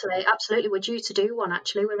 totally, absolutely. We're due to do one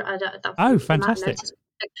actually. Fantastic!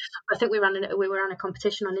 I think we ran a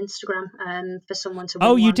competition on Instagram for someone to.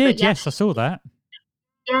 Oh, you did? Yes, I saw that.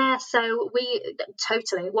 Yeah, so we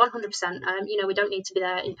totally 100%. We don't need to be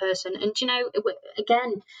there in person, and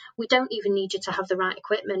again, we don't even need you to have the right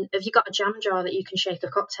equipment. Have you got a jam jar that you can shake a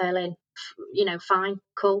cocktail in? Fine,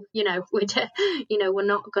 cool. We're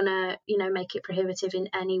not gonna make it prohibitive in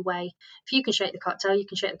any way. If you can shake the cocktail, you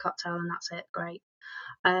can shake the cocktail, and that's it. Great.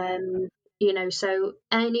 So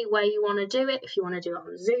any way you want to do it, if you want to do it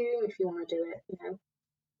on Zoom, if you want to do it,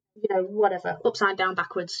 whatever, upside down,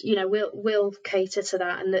 backwards, we'll cater to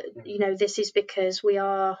that. And this is because we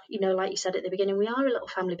are, like you said at the beginning, we are a little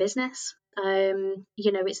family business.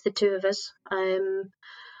 It's the two of us, an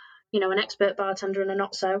expert bartender and a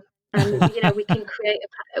not so. And we can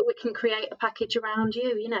create a package around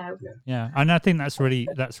you. Yeah, and I think that's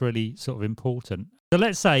really sort of important. So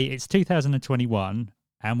let's say it's 2021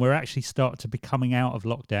 and we're actually start to be coming out of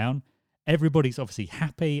lockdown. everybody's obviously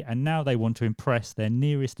happy, and now they want to impress their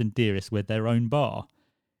nearest and dearest with their own bar.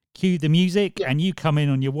 Cue the music, Yeah. and you come in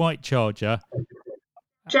on your white Charger,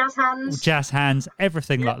 Jazz hands. jazz hands,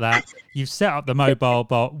 everything like that. You've set up the mobile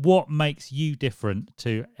bar. What makes you different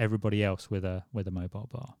to everybody else with a mobile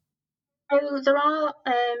bar? So there are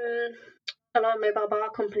a lot of mobile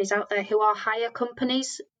bar companies out there who are hire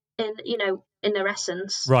companies. In their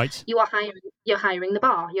essence, Right. you're hiring the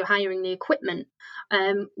bar, you're hiring the equipment,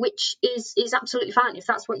 which is absolutely fine if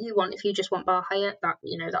that's what you want. If you just want bar hire,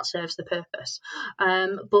 that serves the purpose.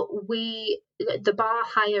 But the bar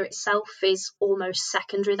hire itself is almost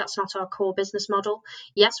secondary. That's not our core business model.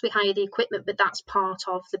 Yes, we hire the equipment, but that's part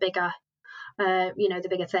of the bigger, the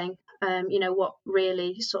bigger thing. What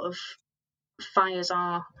really sort of fires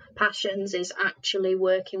our passions is actually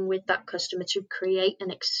working with that customer to create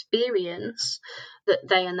an experience that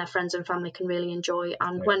they and their friends and family can really enjoy.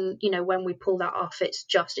 And when we pull that off,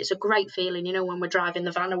 it's a great feeling. When we're driving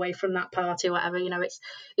the van away from that party or whatever,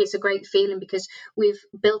 it's a great feeling because we've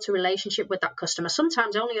built a relationship with that customer,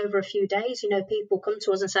 sometimes only over a few days. People come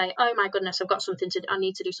to us and say, oh my goodness, I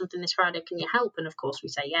need to do something this Friday, can you help? And of course we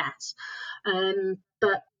say yes.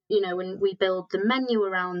 But when we build the menu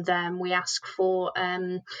around them, we ask for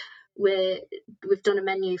we've done a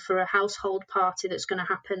menu for a household party that's going to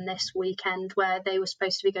happen this weekend, where they were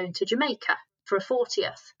supposed to be going to Jamaica for a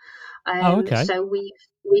 40th. Okay. So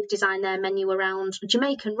we've designed their menu around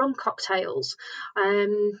Jamaican rum cocktails,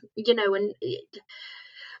 and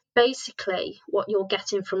basically what you're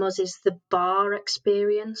getting from us is the bar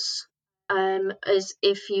experience. As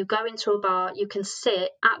if you go into a bar, you can sit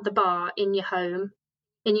at the bar in your home,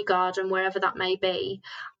 in your garden, wherever that may be,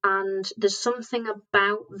 and there's something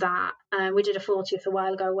about that. We did a 40th a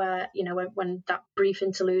while ago where when that brief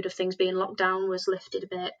interlude of things being locked down was lifted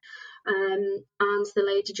a bit, and the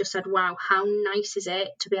lady just said, wow, how nice is it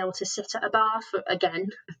to be able to sit at a bar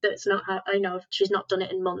again. That's not how, I know she's not done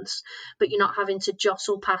it in months, but you're not having to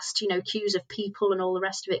jostle past queues of people and all the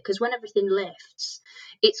rest of it, because when everything lifts,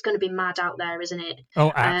 it's going to be mad out there, isn't it?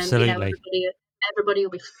 Oh, absolutely. Everybody will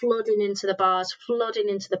be flooding into the bars, flooding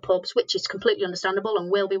into the pubs, which is completely understandable and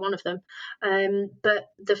will be one of them. But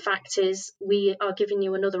the fact is, we are giving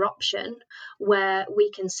you another option where we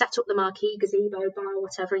can set up the marquee, gazebo, bar,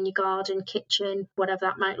 whatever, in your garden, kitchen, whatever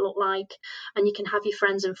that might look like. And you can have your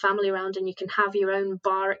friends and family around, and you can have your own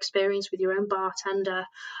bar experience with your own bartender,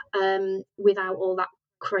 without all that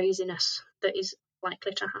craziness that is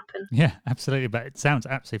likely to happen. Yeah, absolutely. But it sounds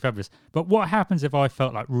absolutely fabulous. But what happens if I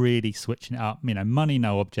felt like really switching it up? Money,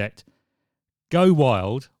 no object, go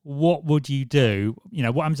wild. What would you do?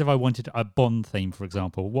 What happens if I wanted a Bond theme, for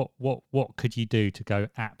example? What could you do to go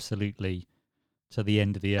absolutely to the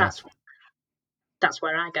end of the earth? That's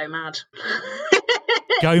where I go mad.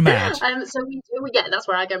 Go mad. So we do, yeah, that's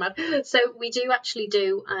where I go mad. So we do actually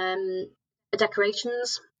do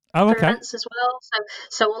decorations for events as well.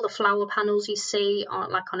 So all the flower panels you see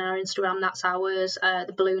on our Instagram, that's ours.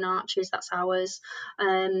 The balloon arches, that's ours.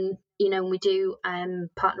 And we do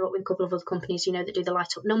partner up with a couple of other companies, that do the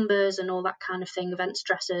light up numbers and all that kind of thing, events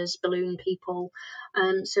dressers, balloon people.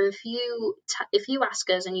 So if you ask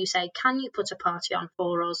us and you say, can you put a party on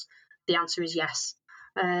for us? The answer is yes.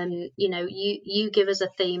 You give us a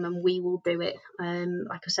theme and we will do it.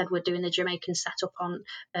 Like I said, we're doing the Jamaican setup on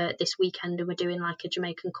this weekend, and we're doing like a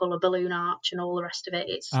Jamaican colour balloon arch and all the rest of it.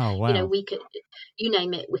 It's we could, you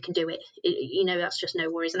name it, we can do it. That's just no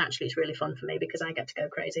worries, and actually it's really fun for me because I get to go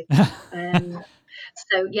crazy.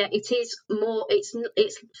 So yeah, it is more. It's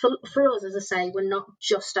for us, as I say, we're not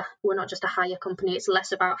just a hire company. It's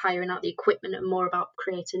less about hiring out the equipment and more about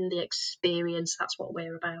creating the experience. That's what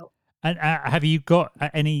we're about. And have you got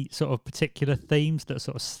any sort of particular themes that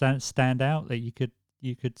sort of stand out that you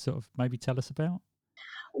could sort of maybe tell us about?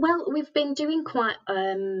 Well, we've been doing quite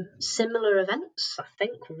similar events, I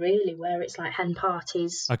think, really, where it's like hen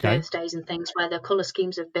parties, birthdays and things, where the colour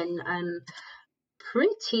schemes have been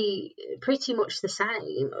pretty much the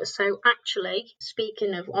same. So actually,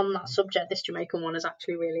 speaking of on that subject, this Jamaican one is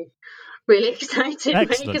actually really excited me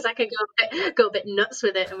because I can go a bit nuts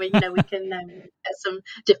with it, and we can get some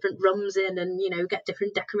different rums in, and get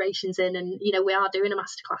different decorations in, and we are doing a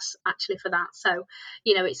masterclass actually for that. So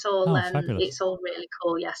it's all it's all really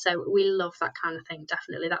cool. Yeah, so we love that kind of thing.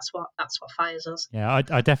 Definitely, that's what fires us. Yeah,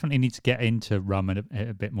 I definitely need to get into rum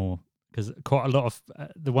a bit more, because quite a lot of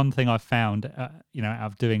the one thing I've found, out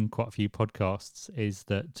of doing quite a few podcasts, is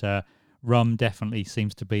that rum definitely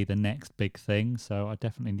seems to be the next big thing. So I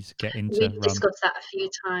definitely need to get into rum. We've discussed that a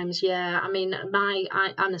few times. Yeah, I mean,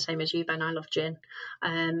 I'm the same as you, Ben. I love gin,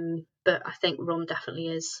 but I think rum definitely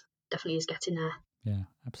is getting there. Yeah,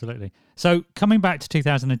 absolutely. So coming back to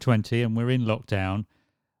 2020 and we're in lockdown,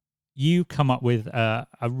 you come up with a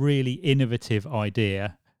really innovative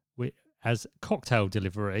idea as cocktail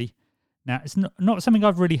delivery. Now, it's not something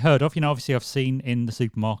I've really heard of. Obviously I've seen in the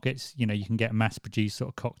supermarkets, you can get mass-produced sort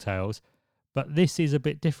of cocktails, but this is a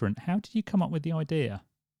bit different. How did you come up with the idea?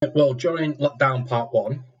 Well, during lockdown part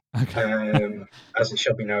one, Okay. as it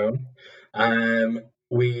shall be known,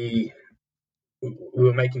 we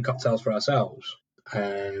were making cocktails for ourselves.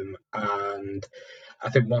 And I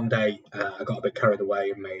think one day I got a bit carried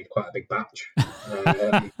away and made quite a big batch.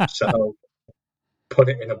 So put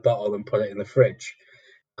it in a bottle and put it in the fridge.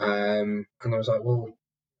 And I was like, well,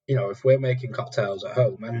 if we're making cocktails at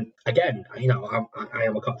home, and again, I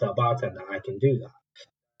am a cocktail bartender, I can do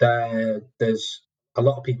that. There's a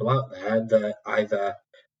lot of people out there that either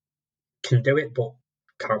can do it but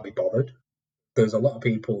can't be bothered. There's a lot of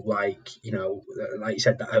people like you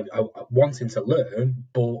said, that are wanting to learn,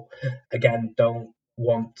 but again don't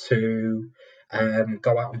want to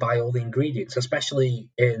go out and buy all the ingredients, especially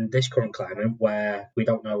in this current climate where we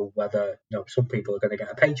don't know whether some people are going to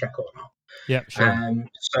get a paycheck or not. Yeah, sure.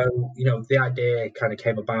 So the idea kind of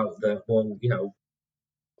came about that, well,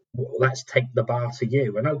 let's take the bar to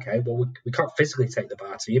you. And okay, well, we can't physically take the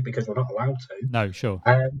bar to you because we're not allowed to. No, sure.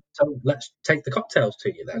 So let's take the cocktails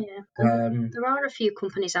to you then. Yeah. There are a few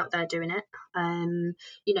companies out there doing it.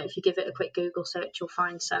 If you give it a quick Google search, you'll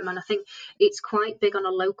find some. And I think it's quite big on a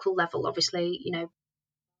local level. Obviously,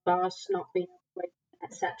 bars not being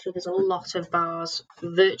etc. There's a lot of bars,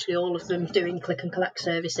 virtually all of them doing click and collect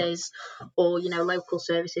services, or local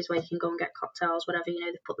services where you can go and get cocktails, whatever. They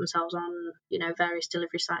put themselves on various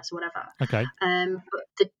delivery sites or whatever. Okay. But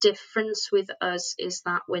the difference with us is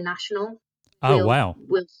that we're national. Oh, wow.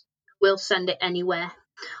 We'll send it anywhere.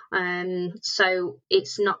 So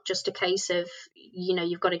it's not just a case of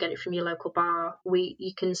you've got to get it from your local bar.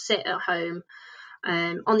 You can sit at home.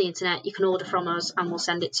 On the internet, you can order from us and we'll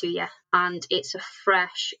send it to you. And it's a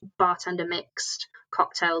fresh bartender mixed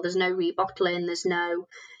cocktail. There's no rebottling. There's no,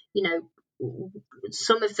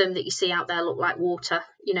 some of them that you see out there look like water.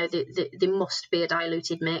 They must be a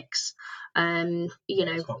diluted mix. Well,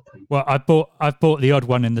 I've bought the odd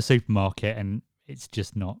one in the supermarket, and it's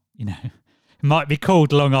just not. It might be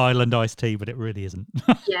called Long Island iced tea, but it really isn't.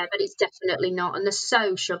 Yeah, but it's definitely not. And they're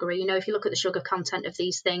so sugary. If you look at the sugar content of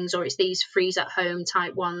these things, or it's these freeze at home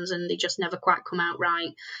type ones, and they just never quite come out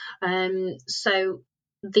right. So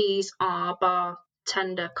these are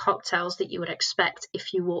bartender cocktails that you would expect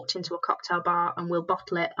if you walked into a cocktail bar, and we'll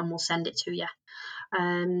bottle it and we'll send it to you.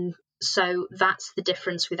 So that's the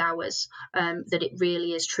difference with ours, that it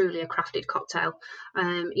really is truly a crafted cocktail.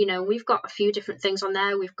 We've got a few different things on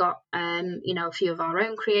there. We've got, a few of our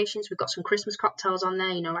own creations. We've got some Christmas cocktails on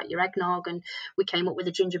there, like your eggnog, and we came up with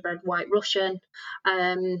a gingerbread white Russian,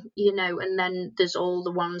 and then there's all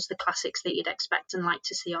the classics that you'd expect and like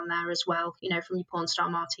to see on there as well, from your porn star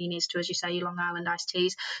martinis to, as you say, your Long Island iced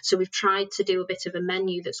teas. So we've tried to do a bit of a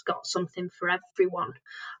menu that's got something for everyone.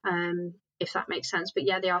 If that makes sense. But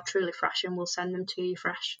yeah, they are truly fresh, and we'll send them to you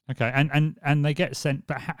fresh. Okay, and they get sent,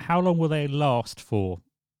 but how long will they last for?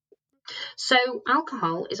 So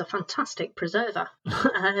alcohol is a fantastic preserver.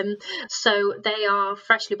 So they are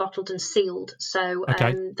freshly bottled and sealed. So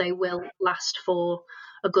they will last for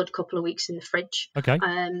a good couple of weeks in the fridge. Okay.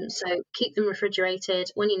 So keep them refrigerated.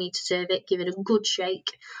 When you need to serve it, give it a good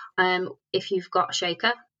shake. If you've got a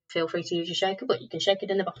shaker, feel free to use your shaker, but you can shake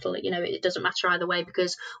it in the bottle. It doesn't matter either way,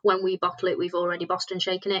 because when we bottle it, we've already Boston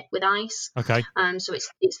shaken it with ice. Okay. So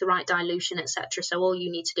it's the right dilution, etc. So all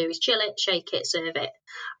you need to do is chill it, shake it, serve it.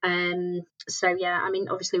 So yeah,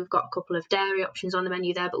 obviously we've got a couple of dairy options on the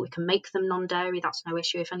menu there, but we can make them non-dairy. That's no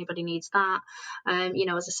issue if anybody needs that. As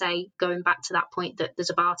I say, going back to that point that there's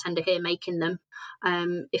a bartender here making them.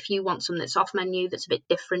 If you want something that's off menu, that's a bit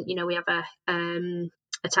different, we have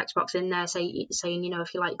a text box in there saying, if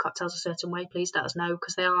you like your cocktails a certain way, please let us know,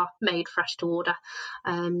 because they are made fresh to order.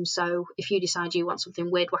 So if you decide you want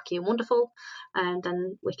something weird, wacky and wonderful,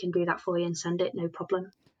 then we can do that for you and send it, no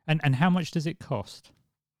problem. And how much does it cost?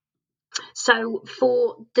 So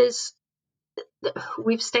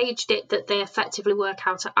we've staged it that they effectively work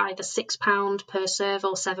out at either £6 per serve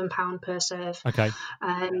or £7 per serve. Okay.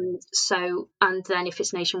 So, and then if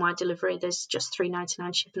it's nationwide delivery, there's just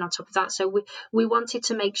 £3.99 shipping on top of that. So we wanted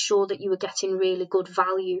to make sure that you were getting really good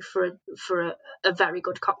value for a very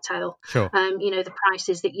good cocktail. Sure. The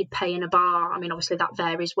prices that you'd pay in a bar. Obviously that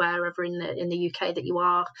varies wherever in the UK that you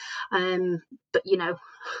are. But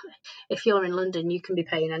if you're in London, you can be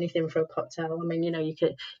paying anything for a cocktail.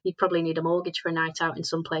 You'd probably need a mortgage for a night out in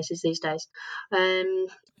some places these days.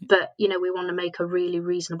 But we want to make a really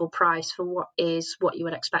reasonable price for what you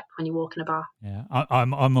would expect when you walk in a bar. Yeah,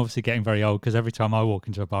 I'm obviously getting very old because every time I walk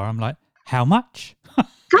into a bar, I'm like, how much? I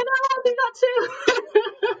know, I do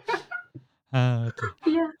that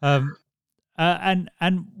too. Yeah.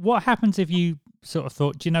 And what happens if you sort of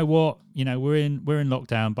thought, do you know what? We're in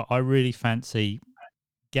lockdown, but I really fancy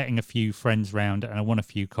getting a few friends round and I want a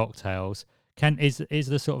few cocktails. Is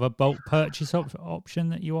there sort of a bulk purchase option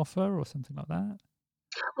that you offer or something like that?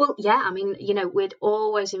 Well, yeah, I mean, we'd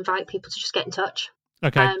always invite people to just get in touch.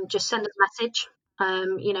 Okay. Just send us a message.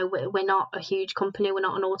 We're not a huge company. We're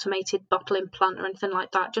not an automated bottling plant or anything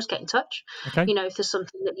like that. Just get in touch. Okay. If there's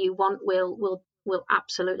something that you want, we'll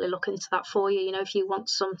absolutely look into that for you. If you want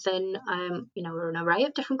something, or an array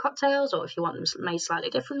of different cocktails, or if you want them made slightly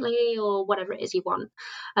differently, or whatever it is you want,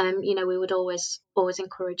 we would always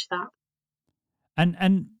encourage that.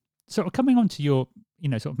 And sort of coming on to your,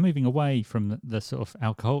 sort of moving away from the sort of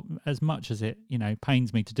alcohol, as much as it,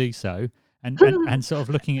 pains me to do so, and sort of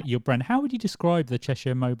looking at your brand, how would you describe the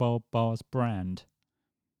Cheshire Mobile Bars brand?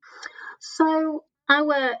 So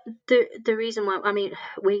the reason why, I mean,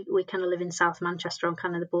 we kind of live in South Manchester on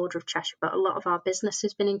kind of the border of Cheshire, but a lot of our business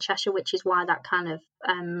has been in Cheshire, which is why that kind of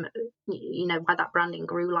why that branding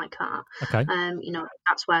grew like that. Okay.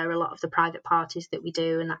 That's where a lot of the private parties that we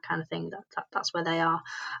do and that kind of thing, that's where they are.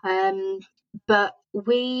 But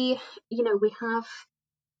we have,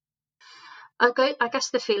 I guess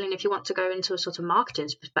the feeling, if you want to go into a sort of marketing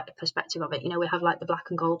perspective of it, we have like the black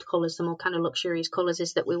and gold colours, the more kind of luxurious colours,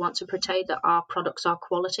 is that we want to portray that our products are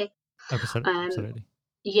quality. Absolutely.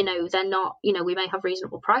 They're not, we may have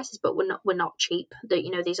reasonable prices, but we're not cheap.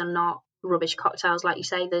 That these are not rubbish cocktails, like you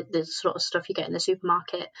say, the sort of stuff you get in the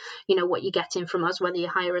supermarket. What you're getting from us, whether you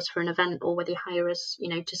hire us for an event or whether you hire us,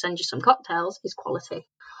 to send you some cocktails, is quality.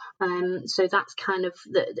 So that's kind of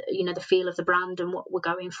the feel of the brand and what we're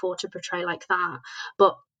going for to portray like that.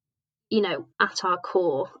 But at our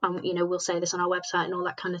core, we'll say this on our website and all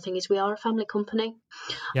that kind of thing, is we are a family company.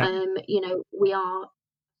 Yeah. We are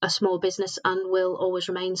a small business and will always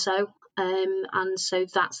remain so. And so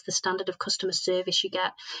that's the standard of customer service you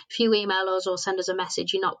get. If you email us or send us a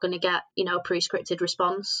message, you're not going to get, a pre-scripted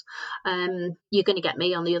response. You're going to get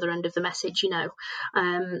me on the other end of the message,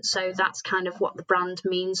 So that's kind of what the brand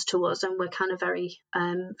means to us, and we're kind of very,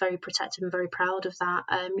 very protective and very proud of that.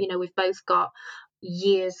 We've both got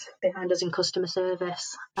years behind us in customer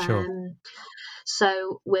service. Sure.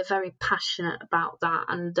 So we're very passionate about that,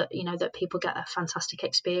 and that that people get a fantastic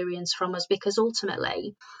experience from us, because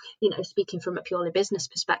ultimately, speaking from a purely business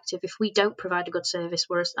perspective, if we don't provide a good service,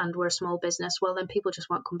 we're a small business, well then people just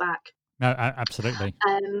won't come back. No, absolutely.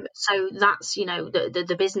 So that's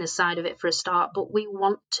the business side of it for a start, but we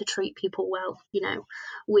want to treat people well.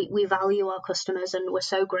 We value our customers, and we're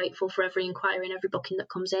so grateful for every inquiry and every booking that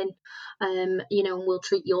comes in. And we'll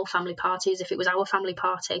treat your family party as if it was our family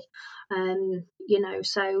party.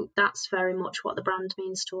 So that's very much what the brand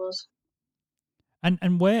means to us.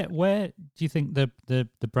 And where do you think the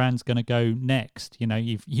brand's going to go next?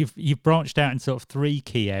 You've branched out in sort of 3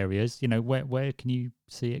 key areas. Where can you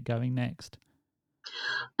see it going next?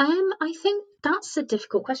 I think that's a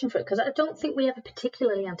difficult question for it, because I don't think we ever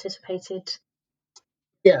particularly anticipated.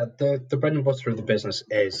 Yeah, the bread and butter of the business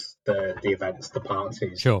is the events, the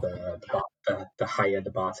parties, sure. the hire,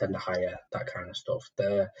 the bartender hire, that kind of stuff.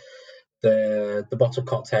 The bottled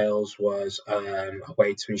cocktails was a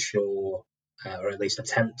way to ensure, or at least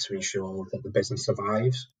attempt to ensure, that the business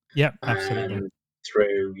survives. Yeah, absolutely.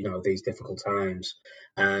 Through these difficult times,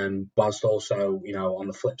 whilst also on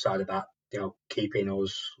the flip side of that, keeping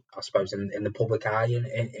us, I suppose, in the public eye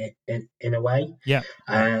in a way. Yeah.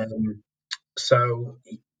 So,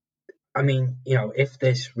 I mean, if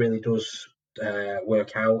this really does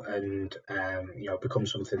work out and become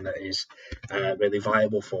something that is really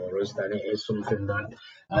viable for us, then it is something that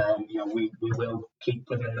we will keep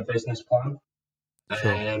within the business plan.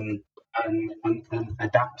 Sure. And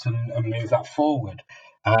adapt and move that forward.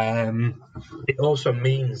 It also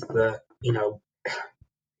means that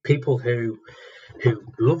people who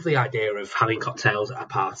love the idea of having cocktails at a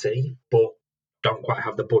party, but don't quite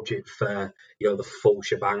have the budget for the full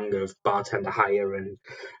shebang of bartender hire and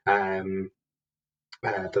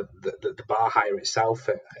the bar hire itself,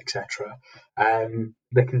 etc.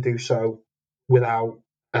 They can do so without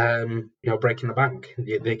breaking the bank.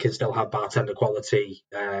 They can still have bartender quality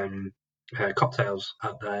cocktails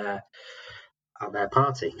at their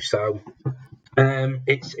party. So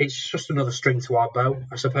it's just another string to our bow,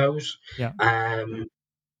 I suppose. Yeah.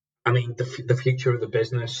 I mean, the future of the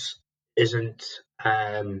business isn't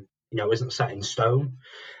set in stone.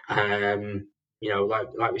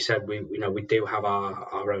 like we said, we do have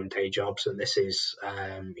our own day jobs, and this is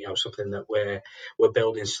something that we're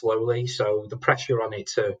building slowly. So the pressure on it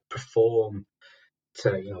to perform,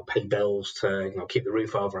 to pay bills, to keep the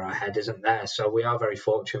roof over our head isn't there. So we are very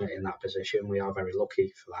fortunate in that position. We are very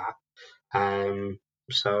lucky for that.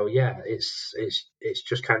 So yeah, it's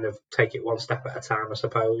just kind of take it one step at a time, I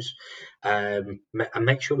suppose, and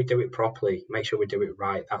make sure we do it properly, make sure we do it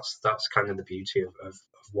right. That's kind of the beauty of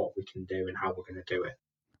what we can do and how we're going to do it.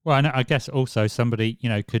 Well, and I guess also somebody,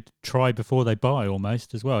 could try before they buy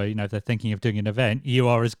almost as well. If they're thinking of doing an event, you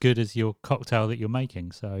are as good as your cocktail that you're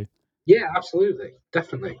making. So yeah, absolutely,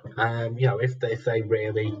 definitely. If they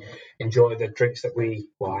really enjoy the drinks that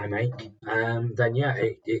I make, then yeah,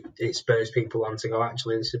 it spurs people on to go.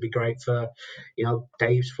 Actually, this would be great for,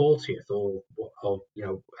 Dave's 40th or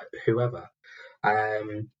whoever.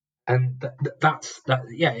 And that's that.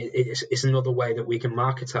 Yeah, it's another way that we can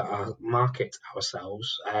market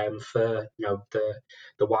ourselves for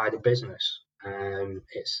the wider business.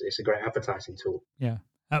 It's a great advertising tool. yeah.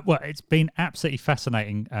 Well, it's been absolutely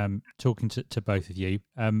fascinating talking to both of you.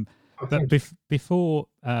 But before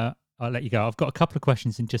I let you go, I've got a couple of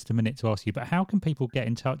questions in just a minute to ask you. But how can people get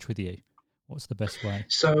in touch with you? What's the best way?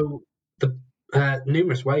 So the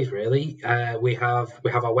numerous ways, really. We have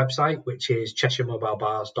our website, which is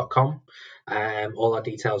CheshireMobileBars.com. All our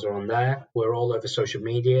details are on there. We're all over social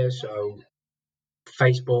media, so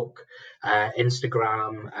Facebook,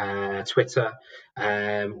 Instagram, Twitter.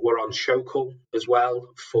 We're on Shocal as well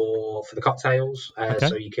for the cocktails, Okay.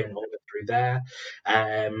 so you can order through there.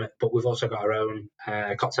 But we've also got our own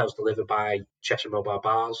cocktails delivered by Cheshire Mobile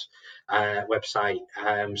Bars website.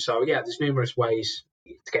 So yeah, there's numerous ways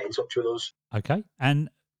to get in touch with us. Okay. And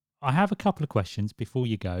I have a couple of questions before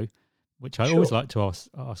you go, which I always like to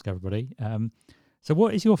ask everybody. So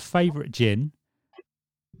what is your favourite gin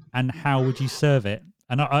and how would you serve it?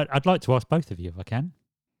 And I'd like to ask both of you if I can.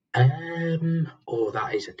 That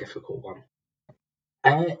is a difficult one.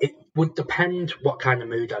 It would depend what kind of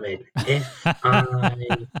mood I'm in.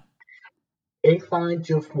 If I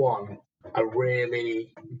just want a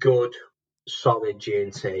really good, solid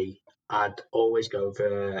G&T, I'd always go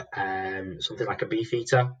for something like a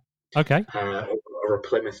Beefeater, Okay. or a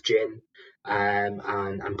Plymouth Gin,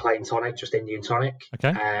 and plain tonic, just Indian tonic.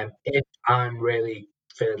 Okay. If I'm really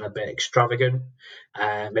feeling a bit extravagant,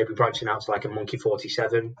 maybe branching out to like a Monkey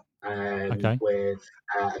 47 Okay. with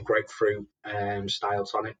a grapefruit style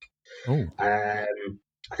tonic. Oh. I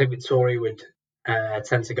think Victoria would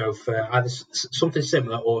tend to go for either something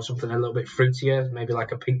similar or something a little bit fruitier, maybe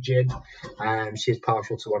like a pink gin. She's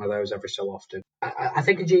partial to one of those every so often. I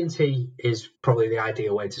think a G&T is probably the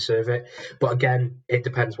ideal way to serve it, but again, it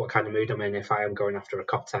depends what kind of mood I'm in. If I am going after a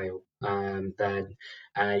cocktail, then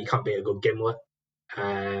you can't beat a good gimlet.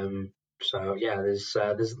 So yeah, there's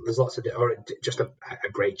lots of or just a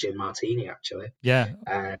great gin martini actually. Yeah.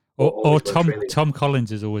 Or Tom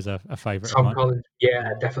Collins is always a favourite of mine. Tom Collins,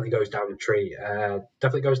 yeah, definitely goes down the tree.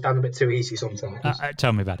 Definitely goes down a bit too easy sometimes.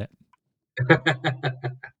 Tell me about it.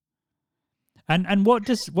 And what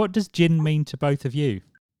does gin mean to both of you?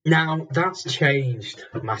 Now that's changed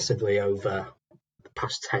massively over the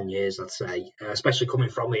past 10 years, I'd say, especially coming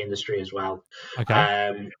from the industry as well.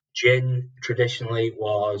 Okay. Gin traditionally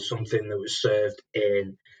was something that was served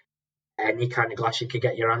in any kind of glass you could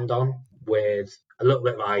get your hand on, with a little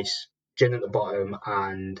bit of ice, gin at the bottom,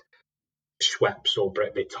 and Schweppes or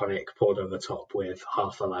Britvic tonic poured over the top with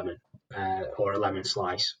half a lemon or a lemon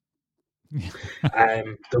slice.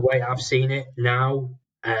 The way I've seen it now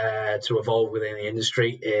to evolve within the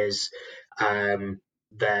industry is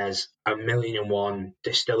there's a million and one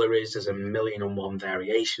distilleries, there's a million and one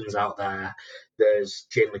variations out there. There's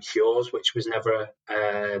gin liqueurs, which was never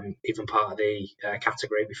even part of the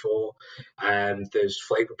category before. There's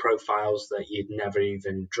flavour profiles that you'd never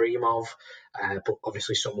even dream of, but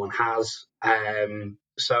obviously someone has.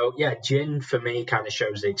 So yeah, gin for me kind of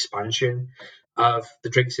shows the expansion of the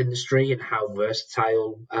drinks industry and how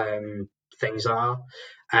versatile things are.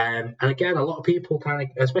 And again, a lot of people kind of,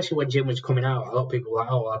 especially when gin was coming out, a lot of people were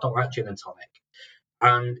like, oh, I don't like gin and tonic.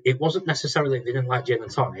 And it wasn't necessarily they didn't like gin and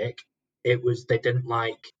tonic. It was they didn't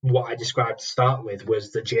like what I described to start with,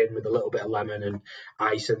 was the gin with a little bit of lemon and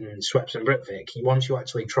ice and Schweppes and Britvic. Once you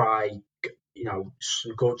actually try,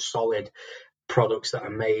 some good solid products that are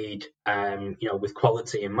made, with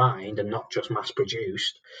quality in mind and not just mass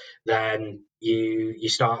produced, then you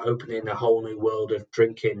start opening a whole new world of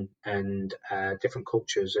drinking and different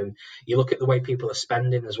cultures. And you look at the way people are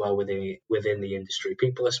spending as well within the industry.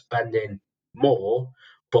 People are spending more,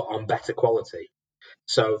 but on better quality.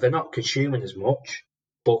 So they're not consuming as much,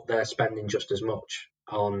 but they're spending just as much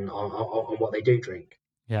on what they do drink.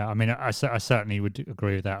 Yeah, I mean, I certainly would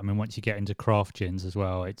agree with that. I mean, once you get into craft gins as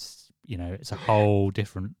well, it's it's a whole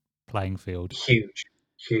different playing field. Huge,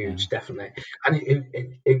 Yeah. definitely. And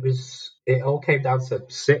it all came down to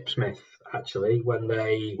Sipsmith actually when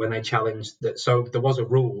they challenged that. So there was a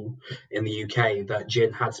rule in the UK that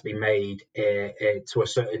gin had to be made to a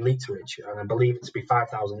certain literage, and I believe it to be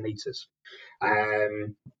 5,000 litres.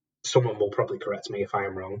 Someone will probably correct me if I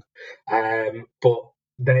am wrong, but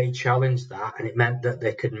they challenged that, and it meant that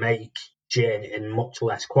they could make gin in much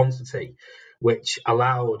less quantity, which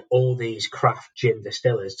allowed all these craft gin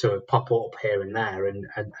distillers to pop up here and there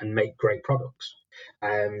and make great products.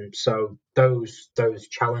 So those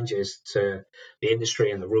challenges to the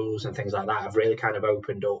industry and the rules and things like that have really kind of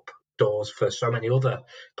opened up doors for so many other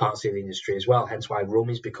parts of the industry as well. Hence why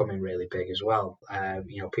rum is becoming really big as well.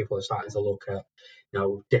 People are starting to look at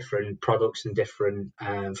different products and different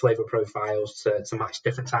flavor profiles to match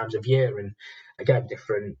different times of year, and again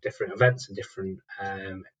different events and different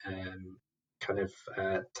kind of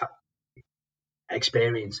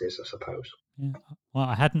experiences, I suppose. Yeah. Well,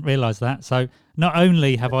 I hadn't realised that. So not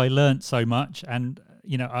only have I learnt so much, and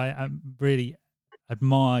I really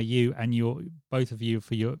admire you and both of you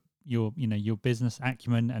for your business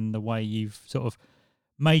acumen and the way you've sort of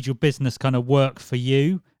made your business kind of work for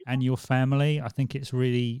you and your family. I think it's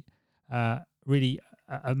really,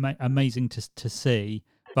 amazing to see.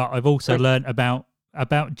 But I've also learnt about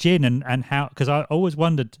gin and how, because I always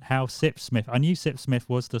wondered how Sipsmith. I knew Sipsmith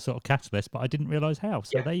was the sort of catalyst, but I didn't realise how.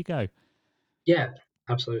 So there you go. Yeah,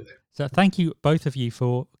 absolutely. So thank you both of you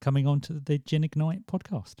for coming on to the Gin Ignite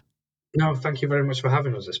podcast. No, thank you very much for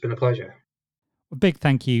having us. It's been a pleasure. A big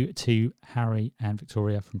thank you to Harry and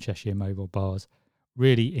Victoria from Cheshire Mobile Bars.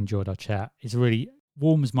 Really enjoyed our chat. It really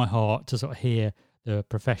warms my heart to sort of hear the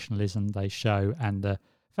professionalism they show and the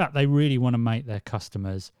fact they really want to make their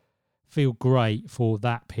customers feel great for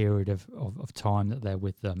that period of time that they're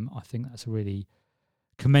with them. I think that's really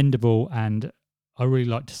commendable, and I really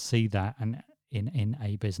like to see that and in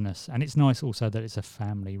a business. And it's nice also that it's a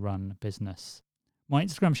family-run business. My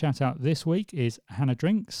Instagram shout-out this week is Hannah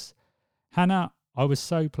Drinks. Hannah, I was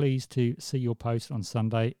so pleased to see your post on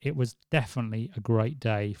Sunday. It was definitely a great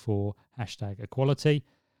day for #equality.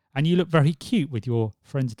 And you look very cute with your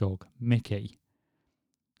friend's dog, Mickey.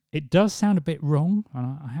 It does sound a bit wrong,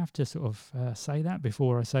 and I have to sort of say that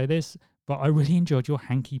before I say this, but I really enjoyed your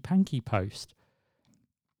hanky-panky post.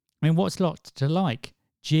 I mean, what's not to like?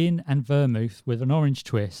 Gin and vermouth with an orange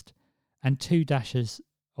twist and 2 dashes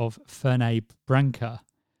of Fernet Branca,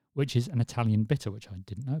 which is an Italian bitter, which I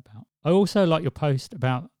didn't know about. I also like your post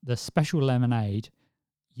about the special lemonade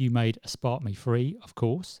you made a Spark Me free, of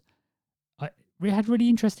course. We had really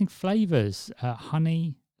interesting flavours,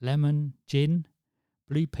 honey, lemon, gin,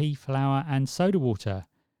 blue pea flower and soda water.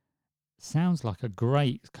 Sounds like a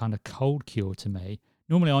great kind of cold cure to me.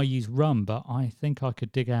 Normally I use rum, but I think I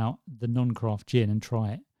could dig out the non-craft gin and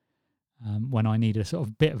try it when I need a sort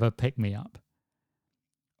of bit of a pick-me-up.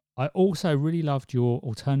 I also really loved your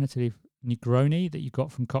alternative Negroni that you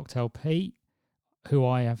got from Cocktail Pete, who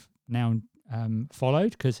I have now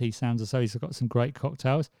followed because he sounds as though he's got some great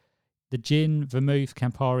cocktails. The gin, vermouth,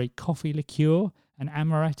 Campari, coffee liqueur, and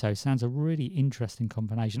amaretto sounds a really interesting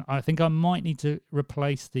combination. I think I might need to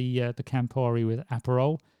replace the Campari with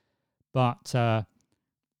Aperol, but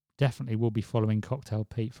definitely will be following Cocktail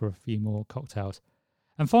Pete for a few more cocktails.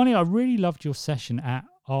 And finally, I really loved your session at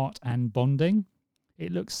Art and Bonding.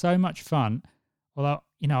 It looks so much fun, although,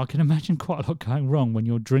 I can imagine quite a lot going wrong when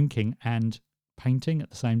you're drinking and painting at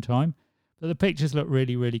the same time. But the pictures look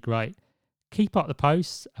really, really great. Keep up the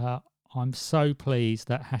posts. I'm so pleased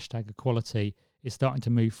that #equality is starting to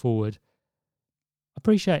move forward.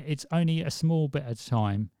 Appreciate it's only a small bit at a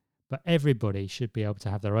time, but everybody should be able to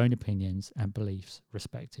have their own opinions and beliefs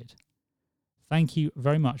respected. Thank you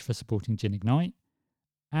very much for supporting Gin Ignite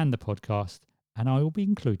and the podcast, and I will be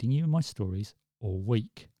including you in my stories all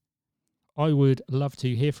week. I would love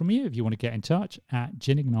to hear from you if you want to get in touch at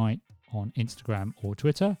Gin Ignite on Instagram or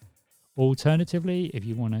Twitter. Alternatively, if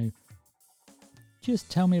you want to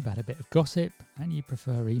just tell me about a bit of gossip and you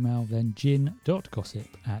prefer email, then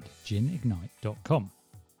gin.gossip@ginignite.com.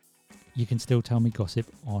 You can still tell me gossip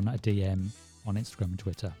on a DM on Instagram and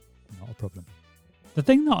Twitter. Not a problem. The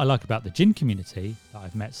thing that I like about the gin community that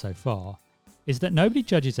I've met so far is that nobody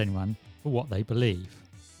judges anyone for what they believe,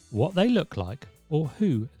 what they look like, or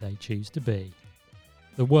who they choose to be.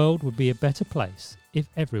 The world would be a better place if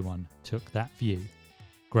everyone took that view.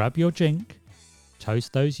 Grab your drink,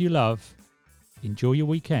 toast those you love, enjoy your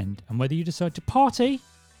weekend, and whether you decide to party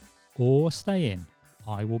or stay in,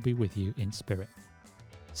 I will be with you in spirit.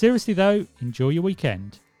 Seriously though, enjoy your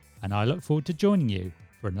weekend, and I look forward to joining you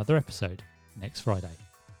for another episode next Friday.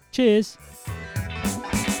 Cheers!